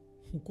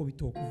nkuko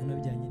bitokuvuna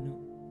bijyanye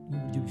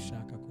n'uburyo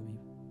bishaka ko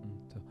biba.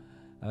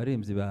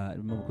 Abaririmbyi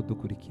barimo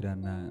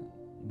kudukurikirana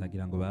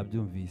ndagira ngo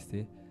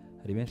babyumvise,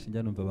 hari benshi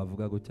njya numva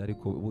bavuga gutya,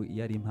 ariko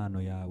iyo ari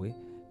impano yawe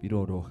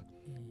biroroha.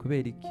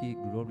 Kubera iki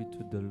glory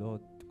to the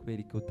Lord?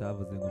 Kubera iki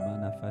utavuze ngo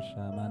Mana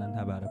afasha, Mana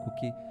ntabara?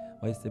 Kuki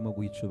wahisemo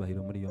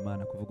guhicubahiro muri iyo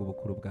Mana, kuvuga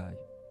ubukuru bwayo?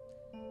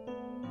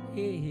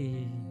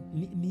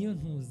 Niyo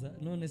ntuza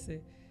none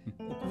se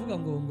ukuvuga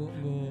ngo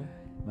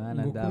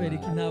kubera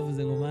iki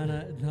ntavuze ngo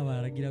Mana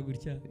ntabara agira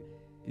gutya,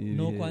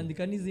 no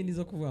kwandika n'izindi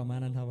zo kuvuga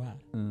Mana ntabara.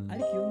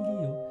 Ariko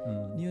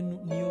iyo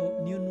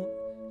ngiyo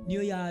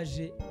niyo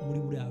yaje muri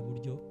buriya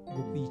buryo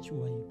bwo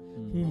kwicyubahiro,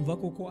 nkumva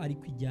koko ari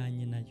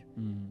kwijyanye nayo,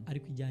 ari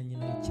kwijyanye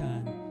nayo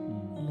cyane,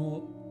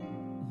 no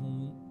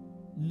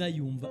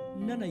nayumva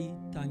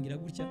nanayitangira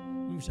gutya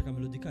n'umushaka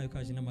melody kayo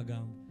kaje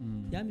n'amagambo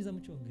yamiza mu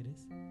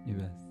cyongereza.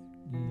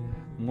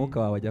 Umwuka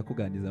wawe ajya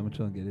kuganiriza mu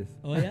cyongereza?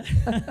 Oya,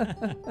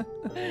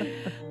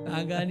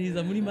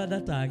 aganiriza muri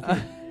mother tongue,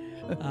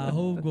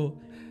 ahubwo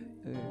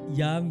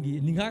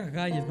yambwiye ni nk'aka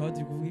kanya twaba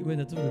turi kuvuga,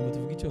 wenda tuvuge ngo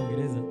tuvuge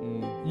icyongereza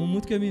mu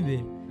mutwe mo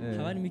imbere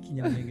haba harimo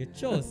ikinyamwenge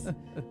cyose,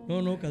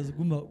 noneho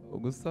ukazuguma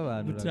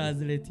ugusobanura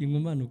translating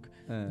umanuka.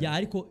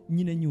 Ariko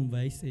nyine nyumva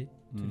yahise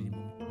turirimba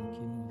mu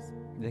kinuza.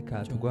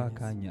 Reka tuguha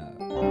akanya.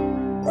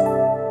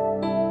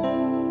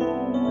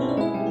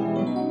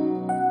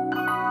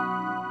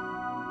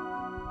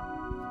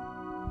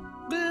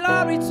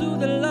 Glory to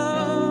the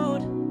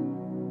Lord,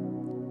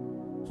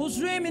 whose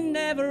dreaming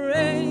never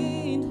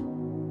end.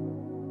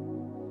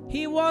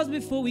 He was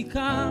before we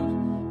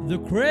come, the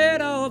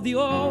creator of the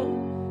all.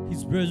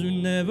 His praise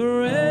will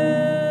never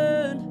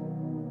end.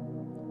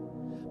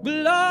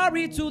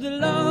 Glory to the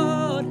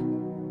Lord,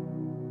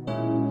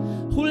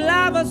 who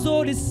loves us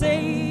all the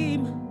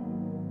same.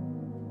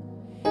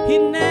 He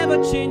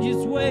never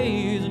changes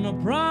ways, no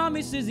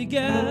promises he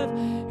gave,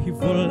 he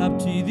followed up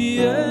to the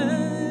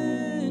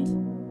end.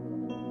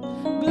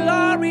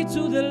 Glory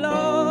to the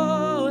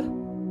Lord,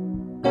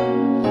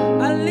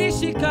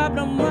 alishi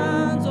kabla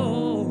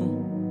mwanzo,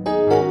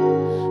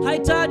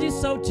 haitaji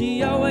sauti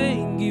ya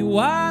wengi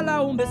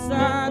wala umbe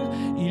sana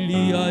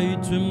ili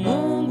aitwe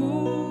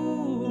Mungu.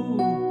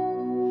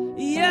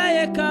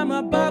 Yeye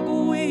kama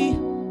bagui,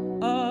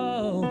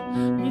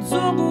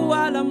 mzungu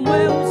wala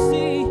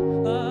mweusi,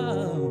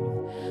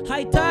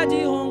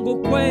 haitaji hongo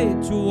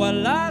kwetu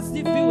wala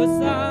sifiwe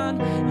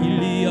sana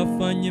ili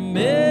afanye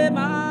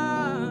mema.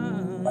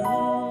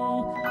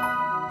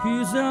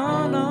 He's the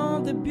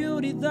honor, the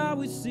beauty that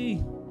we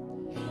see.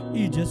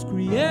 He just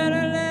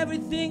created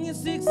everything in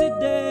 60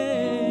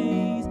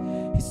 days.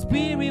 His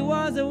spirit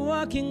was a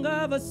walking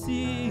of a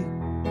sea.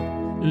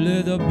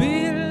 Let there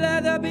be,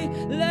 let there be,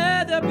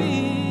 let there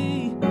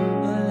be,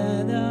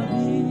 let there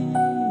be.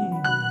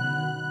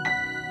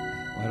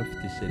 Wari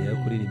ufite isheri yo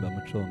kuririmba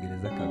mu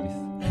cyongereza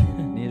kabisa.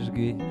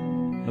 Nijwi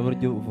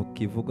n'uburyo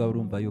ukivuga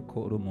urumva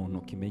yuko uri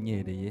umuntu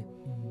kimenyereye.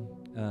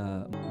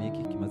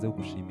 Niki kimaze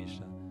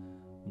kugushimisha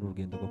mu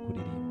rugendo rwo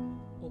kuririmba?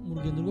 Mu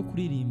rugendo rwo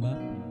kuririmba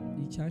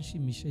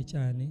icyanshimisha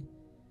cyane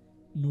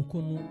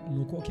nuko mu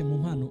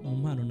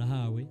mpano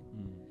nahawe,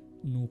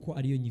 nuko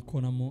ariyo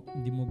nyikoramo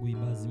ndimo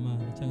guhimbaza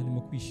Imana cyangwa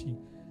ndimo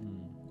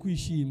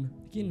kwishima.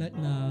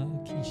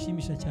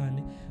 Kishimisha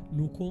cyane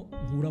nuko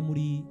nkura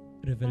muri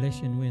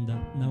revelation wenda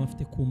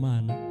n'abafite ku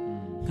Mana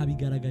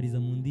nkabigaragariza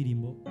mu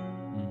ndirimbo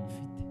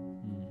mfite.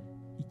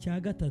 Icya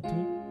gatatu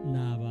ni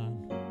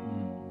abantu,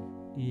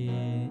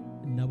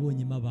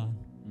 nabonyemo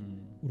abantu,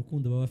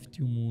 urukundo baba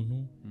bafitiye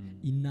umuntu,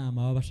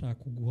 inama baba bashaka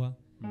kuguha,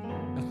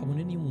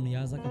 akabone niyo umuntu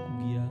yaza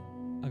akakubwira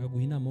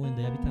akaguha inama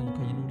wenda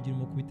yabitandukanye n'uburyo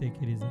urimo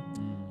kubitekereza,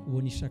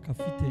 ubona ishaka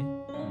afite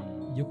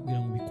ryo kugira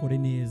ngo bikore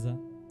neza.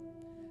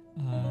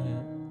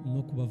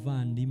 No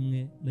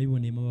kubavandimwe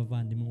nabiboneyemo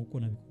abavandimwe nkuko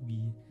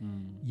nabikubwiye,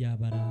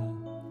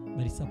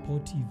 bari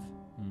supportive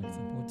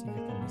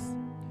kabisa.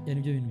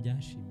 Nibyo bintu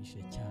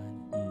byashimishije cyane.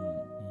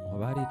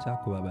 Hoba hari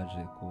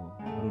icyakubabaje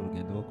muri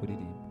urugendo rwo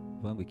kuririmba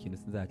uvuga ngo ikintu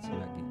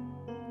sinzakibagira?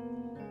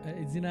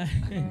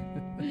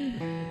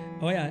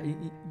 Oya,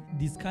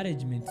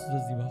 discouragement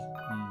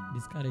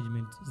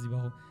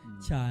zibaho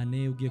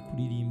cyane ugiye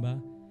kuririmba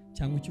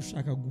cyangwa icyo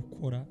ushaka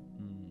gukora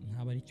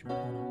ntaba ari cyo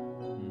ukora,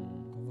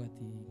 ukavuga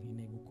ati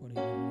nkeneye gukora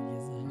ibintu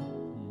bigeze aha,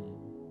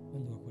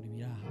 ubundi ugakora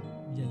ibiraha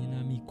bijyanye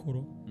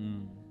n'amikoro.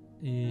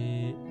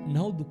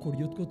 Naho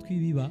udukoryo two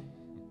twibiba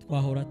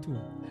twahora tu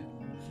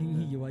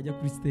nk'iyo wajya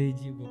kuri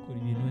stage ugakora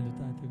ibintu wenda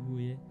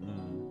utateguye,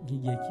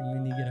 n'igihe kimwe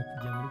nigera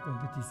kujya muri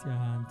competition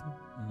ahantu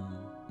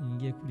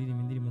ngiye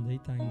kuririmba indirimbo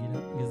ndayitangira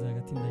ngeze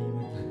hagati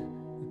ndayibagira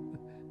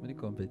muri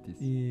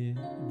competition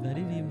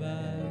ndaririmba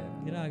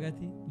ngira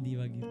hagati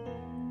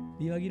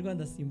ndibagirwa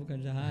ndasimbuka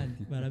nje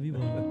ahandi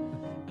barabibona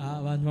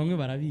abantu bamwe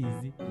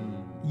barabizi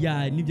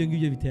ya nibyo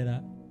ngibyo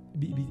bitera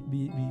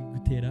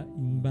bigutera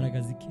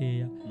imbaraga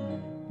zikeya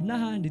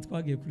n'ahandi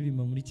twagiye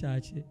kuririmba muri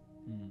cyace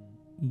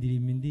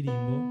ndirimba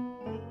indirimbo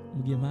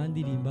mugiye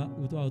mandirimba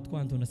utwaho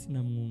twantona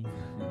sinamwumva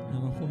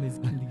namakomeza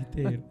ikindi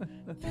gitero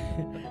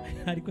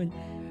ariko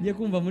ngiye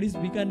kumva muri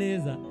speaker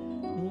neza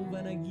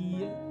numva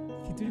nagiye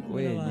tituri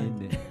kumwe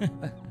n'abandi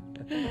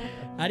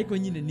ariko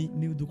nyine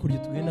ni udukuryo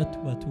tugenda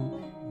tuba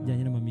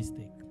tujyanye n'ama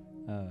mistake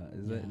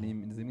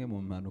ni zimwe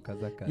mu mpanuka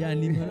z'akazi ya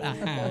ni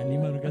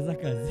impanuka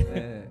z'akazi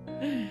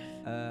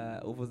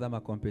uvuze ama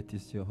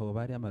competition ho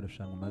bari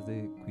amarushanwa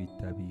maze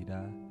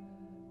kwitabira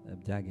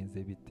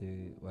byagenze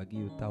bite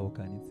wagiye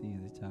utahukana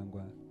intsinzi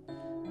cyangwa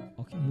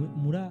okay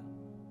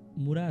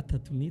muri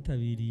atatu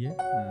nitabiriye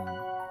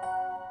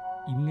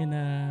imwe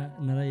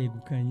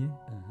narayegukanye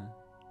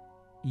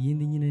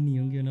iyindi nyine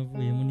niyo ngiyo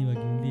navuyemo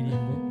nibaga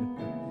indirimbo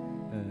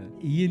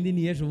iyindi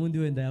ni ejo bundi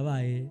wenda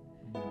yabaye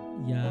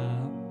ya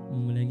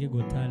Murenge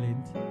Go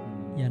Talent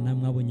ya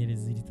namwabonye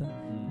resulta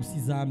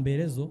usiza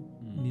mbere zo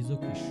nizo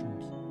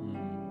kwishuri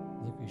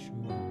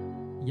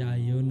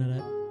yayo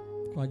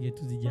twagiye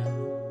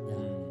tuzijyana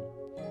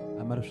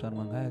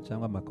amarushanwa nkaya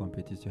cyangwa ama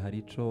competition hari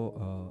ico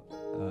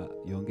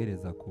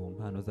yongereza ku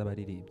mpano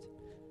z'abaririmbyi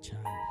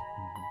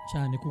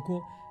cyane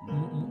kuko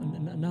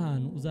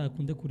n'ahantu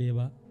uzakunde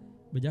kureba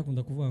bajya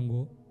kuvuga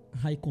ngo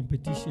high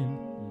competition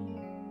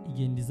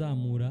igenda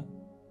izamura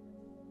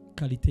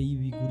kalite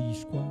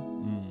y'ibigurishwa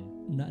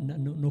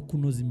no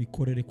kunoza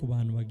imikorere ku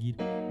bantu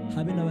bagira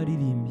habe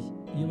n'abaririmbyi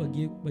iyo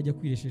bagiye bajya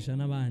kwireshesha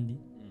n'abandi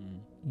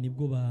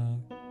nibwo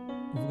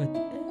bavuga ati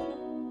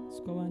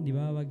siko abandi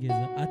baba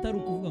bageza atari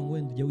ukuvuga ngo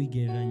wenda ujya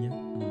wigereranya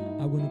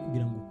ahubwo no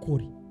kugira ngo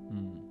ukore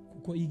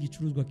kuko iyo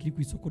igicuruzwa kiri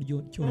ku isoko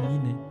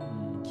cyonyine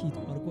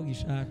kitwara uko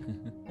gishaka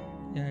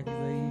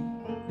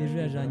ejo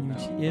yajanye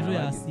ibici ejo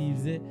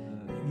yasivye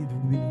ibintu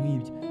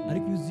nk'ibyo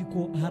ariko iyo uzi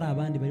ko hari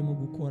abandi barimo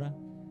gukora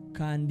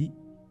kandi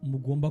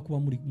mugomba kuba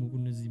muri mu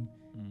kunozima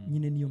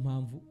nyine niyo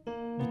mpamvu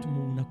bituma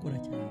umuntu akora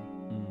cyane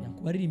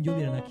yakuba aririmbyo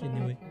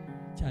biranakenewe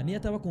cyane iyo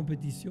ataba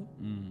competition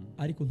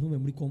ariko ntume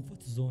muri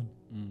comfort zone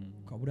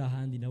ukabura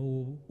ahandi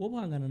nabo wo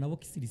buhangana nabo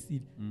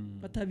kisirisiri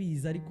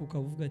batabiza ariko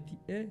ukavuga ati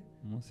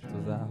umunsi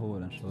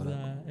tuzahura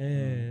nshobora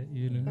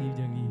ibintu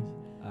nk'ibyo ngibyo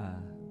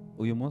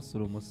uyu munsi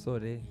uri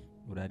umusore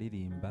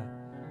uraririmba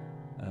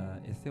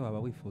ese waba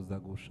wifuza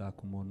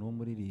gushaka umuntu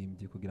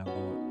w'umuririmbyi kugira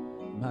ngo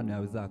impano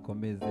yawe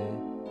izakomeze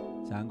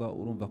cyangwa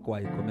urumva ko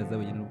wayikomeza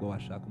wenyine nubwo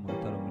washaka umuntu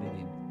utari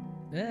umuririmbyi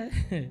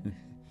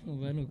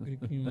uba ni ukuri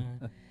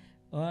kw'Imana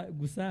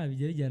gusa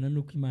bijyana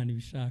n'uko Imana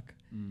ibishaka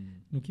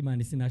n'uko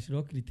Imana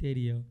sinashiraho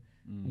kriteriyo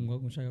ngo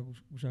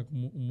gushaka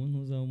umuntu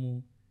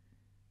uzamo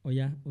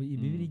oya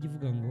Biblia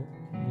ivuga ngo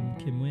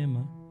mke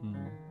mwema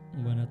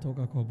ngo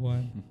anatoka kwa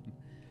Bwana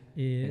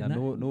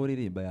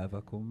n'uririmba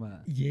yava ku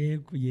Mana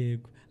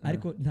yego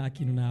ariko nta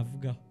kintu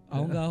navugaho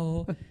aho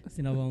ngaho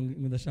sinavuga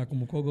ngo ndashaka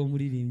umukobwa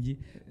w'umuririmbyi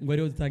ngo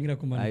ariho dutangira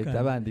kumanuka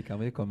ahita bandika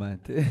muri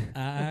comment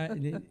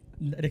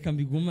reka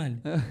mbigumane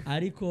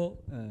ariko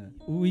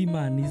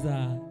uw'Imana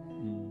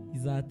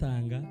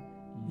izatanga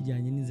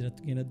bijyanye n'inzira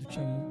tugenda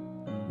ducamo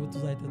ngo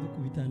tuzahita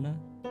dukubitana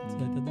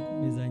tuzahita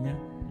dukomezanya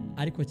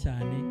ariko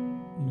cyane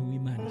ni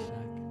uw'Imana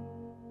ishaka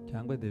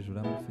cyangwa deje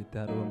uramufite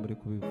hari uwo muri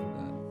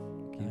kubivuga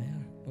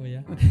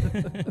oya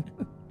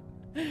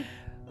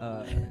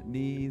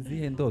ni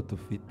izihe ndoto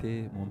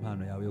ufite mu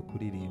mpano yawe yo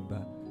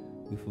kuririmba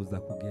wifuza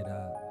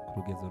kugera ku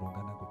rugezo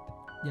rungana gute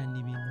ni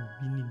ibintu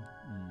binini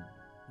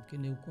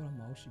dukeneye gukora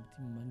worship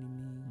team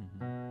manini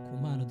ku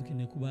mpano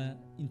dukeneye kuba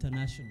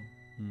international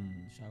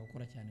dushaka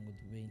gukora cyane ngo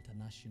tube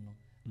international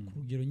ku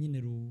rugero nyine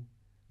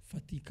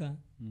rufatika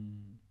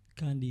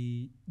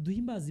kandi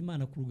duhimbaza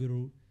Imana ku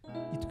rugero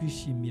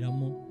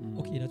itwishimiramo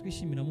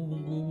iratwishimiramo ubu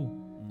ngubu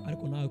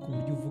ariko nawe ku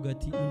buryo uvuga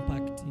ati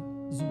impact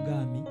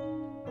z'ubwami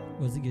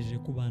wazigejeje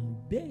ku bantu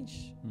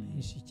benshi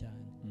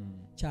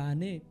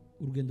cyane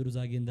urugendo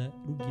ruzagenda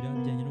rugira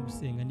bijyanye no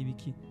gusenga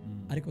n'ibiki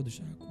ariko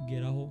dushaka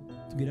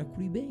tugera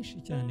kuri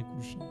benshi cyane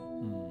kurusha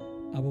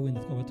abo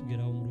wenda twaba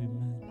tugeraho muri uyu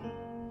mwanya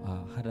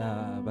hari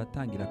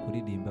abatangira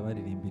kuririmba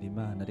baririmbira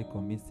Imana ariko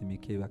mu minsi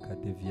mike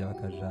bakadeviya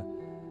bakaja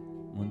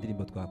mu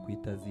ndirimbo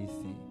twakwita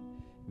z'isi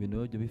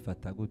ibintu byo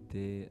bifata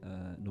gute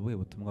n'ubuhe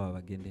butumwa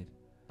babagenera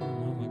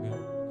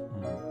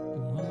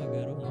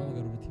umuhamagaro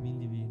uruta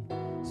ibindi bintu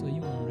so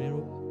iyo umuntu rero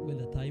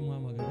wenda ataye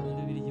umuhamagaro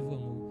wenda biri kivuga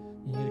ngo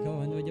mwereka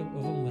abandi bajya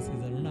bava mu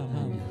masezerano nta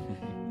mpamvu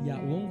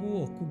uwo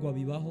nguwo kugwa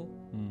bibaho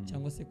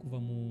cyangwa se kuva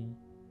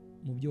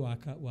mu byo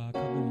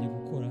wakagombye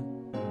gukora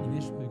ni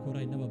benshi babikora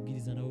hari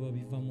n'ababwiriza nabo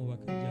babivamo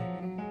bakajya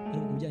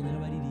ariko ku bijyanye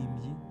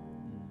n'abaririmbyi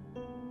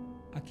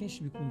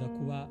akenshi bikunda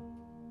kuba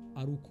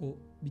ari uko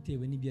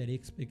bitewe n'ibyo yari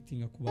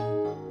expecting ku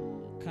bantu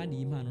kandi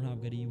iyi mpano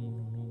ntabwo ari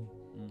iy'umuntu n'umwe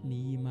ni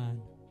iy'Imana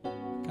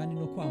kandi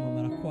no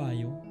kwamamara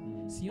kwayo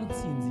siyo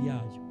nsinzi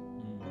yayo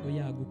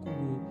oya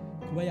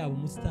kuba yaba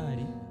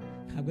umusitari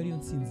ntabwo ariyo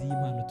nsinzi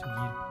y'Imana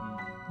tugira.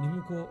 Ni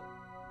nk'uko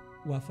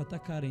wafata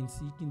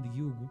currency y'ikindi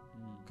gihugu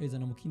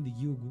ukayizana mu kindi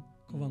gihugu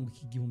ukavuga ngo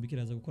iki gihumbi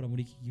kiraza gukora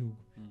muri iki gihugu.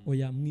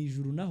 Oya, mu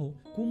ijuru naho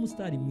kuba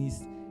umusitari mu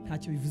isi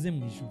ntacyo bivuze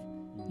mu ijuru,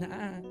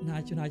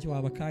 ntacyo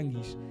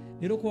wabakangisha.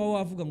 Rero kuba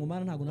wavuga ngo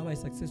Mana ntabwo nabaye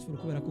successful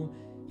kubera ko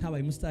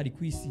ntabaye umusitari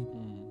ku isi,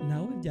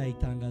 nawe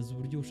byayitangaza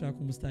uburyo ushaka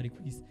umusitari ku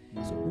isi.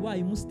 So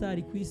ubaye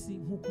umusitari ku isi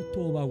nk'uko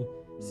utobawe,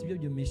 sibyo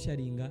byo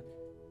mesharinga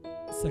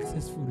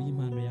successful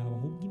y'impano yawe,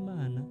 ahubwo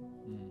Imana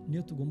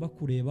niyo tugomba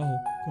kurebaho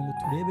kugira ngo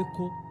turebe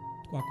ko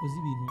twakoze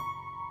ibintu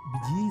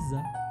byiza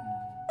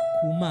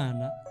ku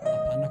Mana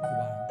apana ku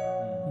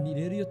bantu. Ni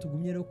rero iyo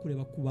tugumye rero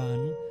kureba ku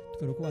bantu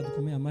tukareba ko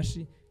badukomeye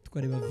amashi,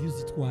 tukareba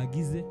views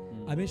twagize,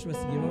 abenshi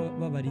basigaye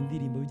babara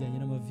indirimbo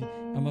bijyanye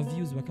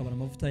ama-views bakabara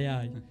amavuta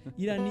yayo.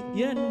 Ira ni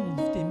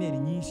umuntu ufite email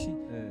nyinshi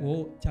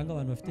cyangwa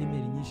abantu bafite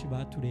email nyinshi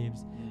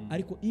baturebye,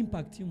 ariko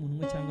impact y'umuntu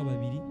umwe cyangwa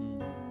babiri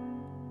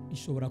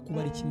ishobora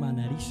kuba ari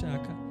Imana yari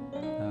ishaka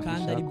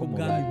kandi ari bwo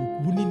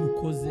bwami bunini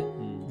ukoze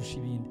kurusha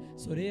ibindi.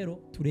 So rero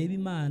turebe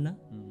Imana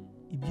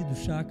ibyo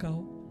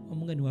dushakaho.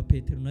 Umugani wa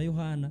Petero na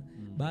Yohana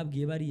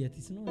babwiye bariya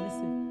ati none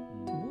se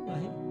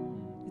tububahe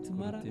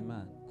itumara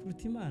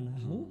kuruta Imana,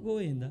 ahubwo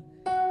wenda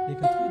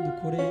reka twe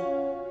dukore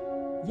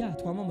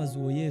twamamaza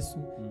uwo Yesu,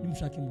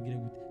 nimushake mugire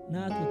gute.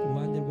 Natwe ku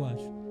ruhande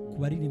rwacu ku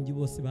baririmbyi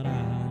bose bari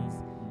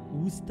hanze,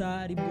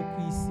 ubusitari bwo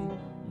ku isi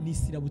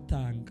n'isi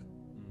irabutanga,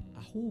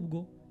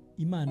 ahubwo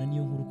Imana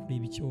niyo nkuru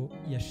kureba icyo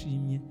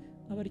yashimye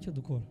aba ari cyo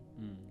dukora.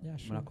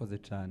 Murakoze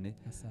cyane.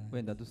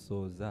 Wenda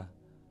dusoza,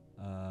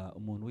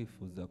 umuntu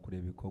wifuza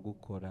kureba ibikorwa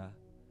ukora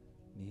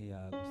nihe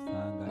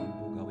yagusanga,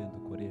 imbuga wenda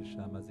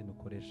ukoresha, amazina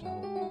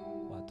ukoreshaho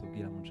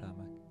watubwira mu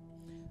ncamake?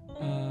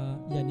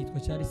 Nitwa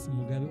Charles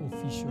Mugabe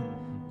official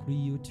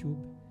kuri YouTube,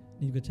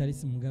 nitwa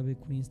Charles Mugabe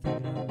kuri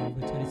Instagram,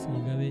 nitwa Charles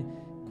Mugabe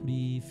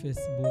kuri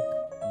Facebook,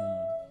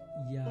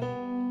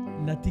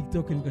 na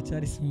TikTok nitwa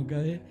Charles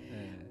Mugabe.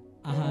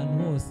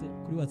 Ahantu hose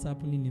kuri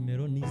WhatsApp ni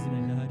nimero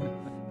n'izina rihari,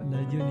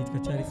 naryo nitwa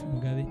Charles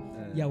Mugabe.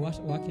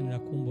 Wakenera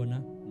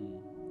kumbona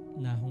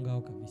naho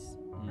ngaho kabisa,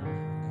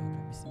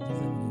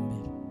 byiza biri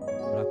imbere.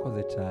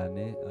 Murakoze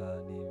cyane.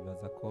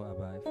 Nibaza ko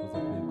abifuza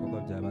kureba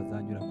ibikorwa byawe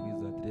bazanyura kuri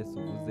izo aderesi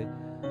uvuze.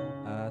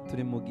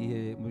 Turi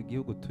mu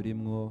gihugu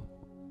turimwo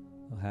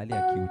hali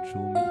ya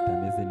kiuchumi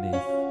itameze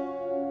neza.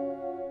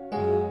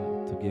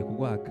 Tugiye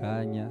kuguha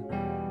akanya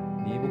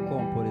niba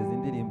ukomporeza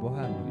indirimbo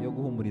hano yo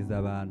guhumuriza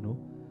abantu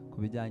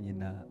ku bijyanye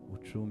na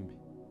ucumbi,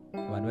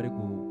 abantu bari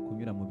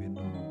kunyura mu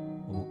bintu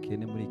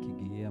ubukene muri iki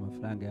gihe,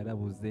 amafaranga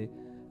yarabuze,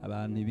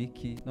 abantu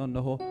ibiki,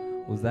 noneho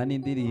uzana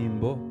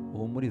indirimbo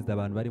uhumuriza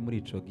abantu bari muri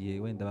ico gihe,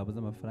 wenda babuze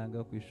amafaranga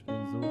yo kwishura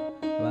inzu,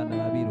 abana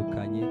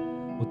babirukanye,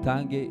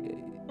 utange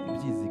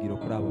ibyizigiro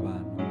kuri abo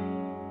bantu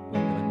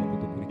wenda barimo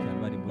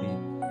kudukurikirana bari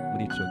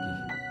muri ico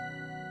gihe.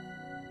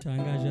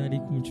 Tangaje ari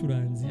ku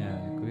mucuranzi,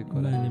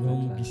 Imana Iguhe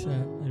Umugisha,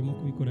 arimo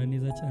kubikora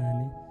neza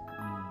cyane.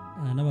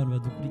 N'abantu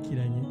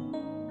badukurikiranye,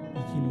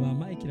 ikintu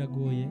bampaye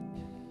kiragoye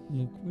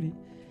ni ukuri.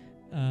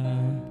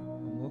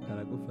 Umwuka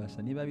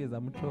aragufasha, niba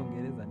biza mu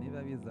Congereza,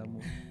 niba biza mu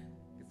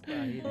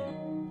Giswahili,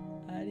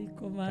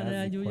 ariko Mana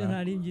yanjye uburyo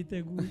ntari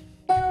mbyiteguye.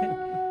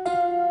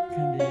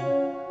 Kandi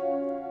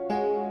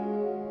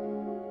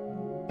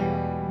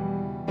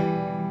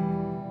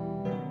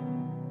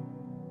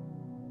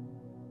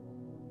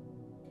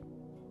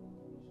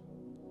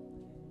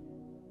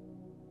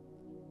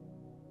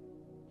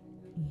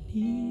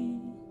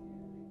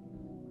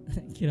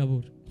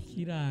kirabura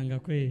kiranga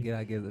kwe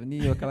gerageza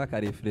niyo kaba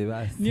karefure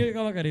basi, niyo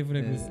kaba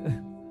karefure gusa.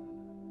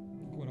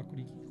 Kora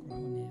kuri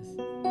koraho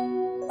neza.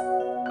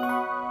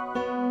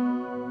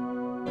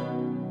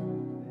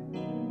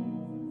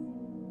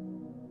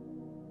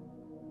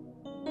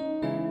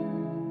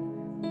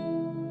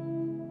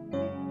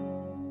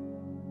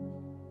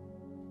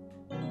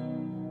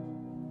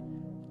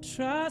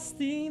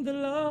 Trust in the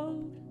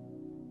Lord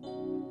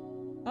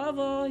of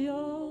all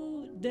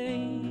your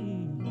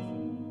days.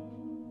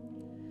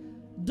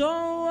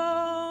 Don't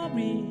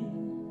worry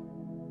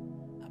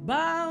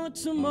about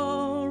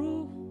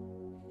tomorrow,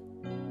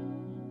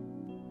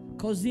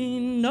 'cause He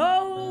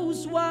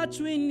knows what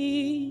we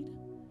need.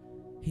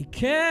 He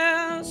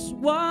cares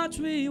what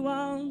we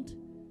want.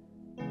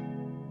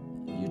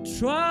 You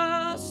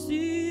trust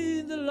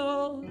in the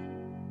Lord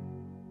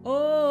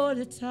all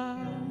the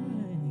time.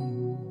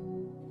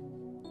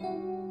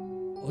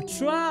 Oh,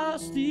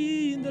 trust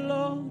in the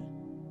Lord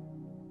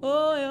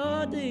all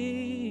your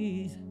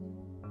days.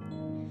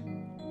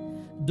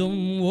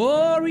 Don't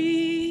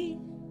worry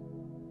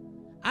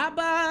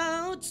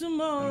about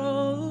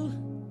tomorrow.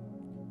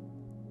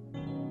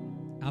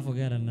 I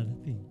forgot another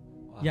thing.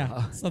 Wow.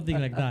 Yeah, something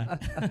like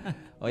that.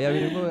 Oya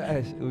birimo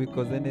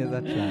ubikoze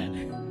neza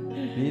cyane.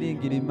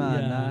 Biringira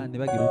Imana,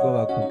 nibagira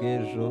ubwoba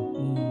kubw'ejo.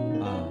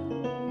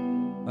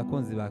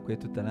 Bakunzi ba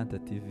Kwetu Talanta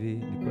TV,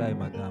 ni kuri ayo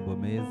magambo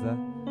meza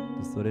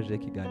dusoreje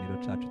ikiganiro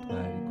cyacu,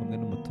 twari kumwe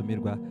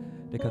n'umutumirwa.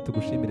 Reka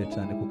tugushimire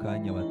cyane ku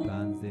kanya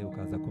watanze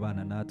ukaza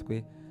kubana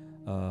natwe,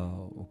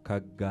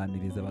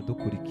 ukaganiriza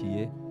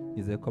abadukurikiye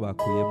nizeye ko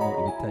bakuyemo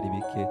ibitari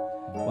bike.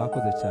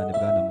 Wakoze cyane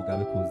Bwana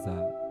Mugabe kuza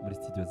muri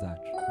studio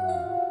zacu.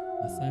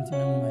 Asante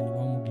namwe Imana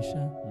Iguhe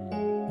Umugisha.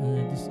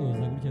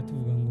 Dusoza gutya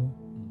tuvuga ngo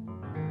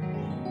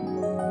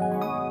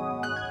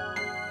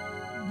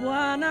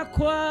Bwana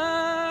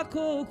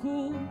kwako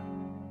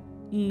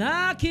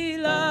na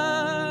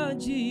kila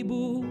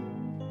jibu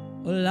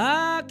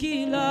la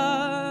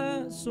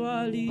kila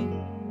swali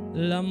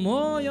la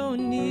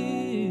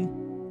moyoni,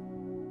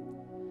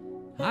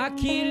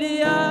 akili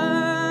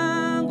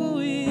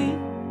yangu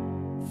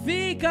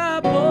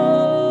ifikapo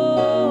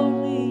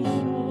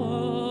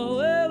mwisho,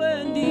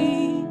 wewe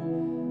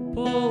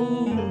ndipo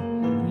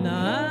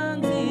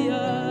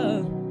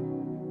unaanzia.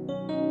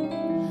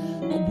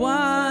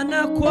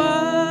 Bwana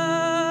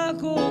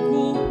kwako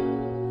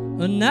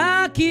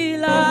na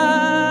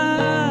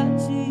kila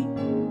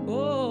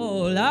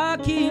jibu la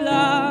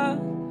kila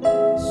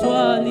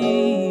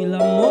swali la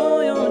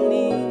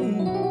moyoni,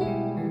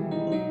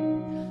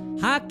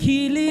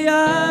 akili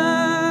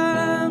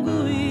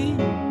yangu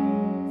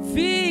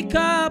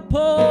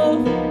ifikapo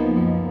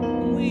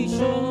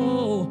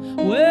mwisho,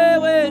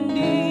 wewe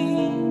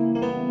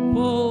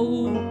ndipo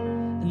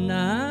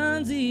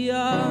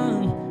unaanzia.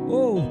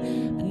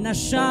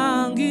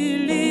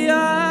 Nashangilia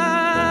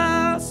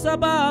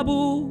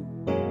sababu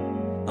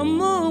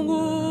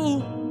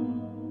Mungu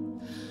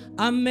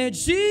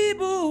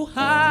amejibu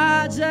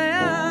haja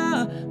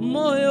ya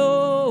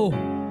moyo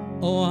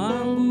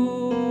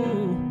wangu.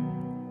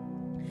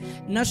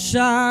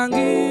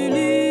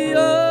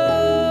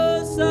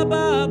 Nashangilia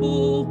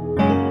sababu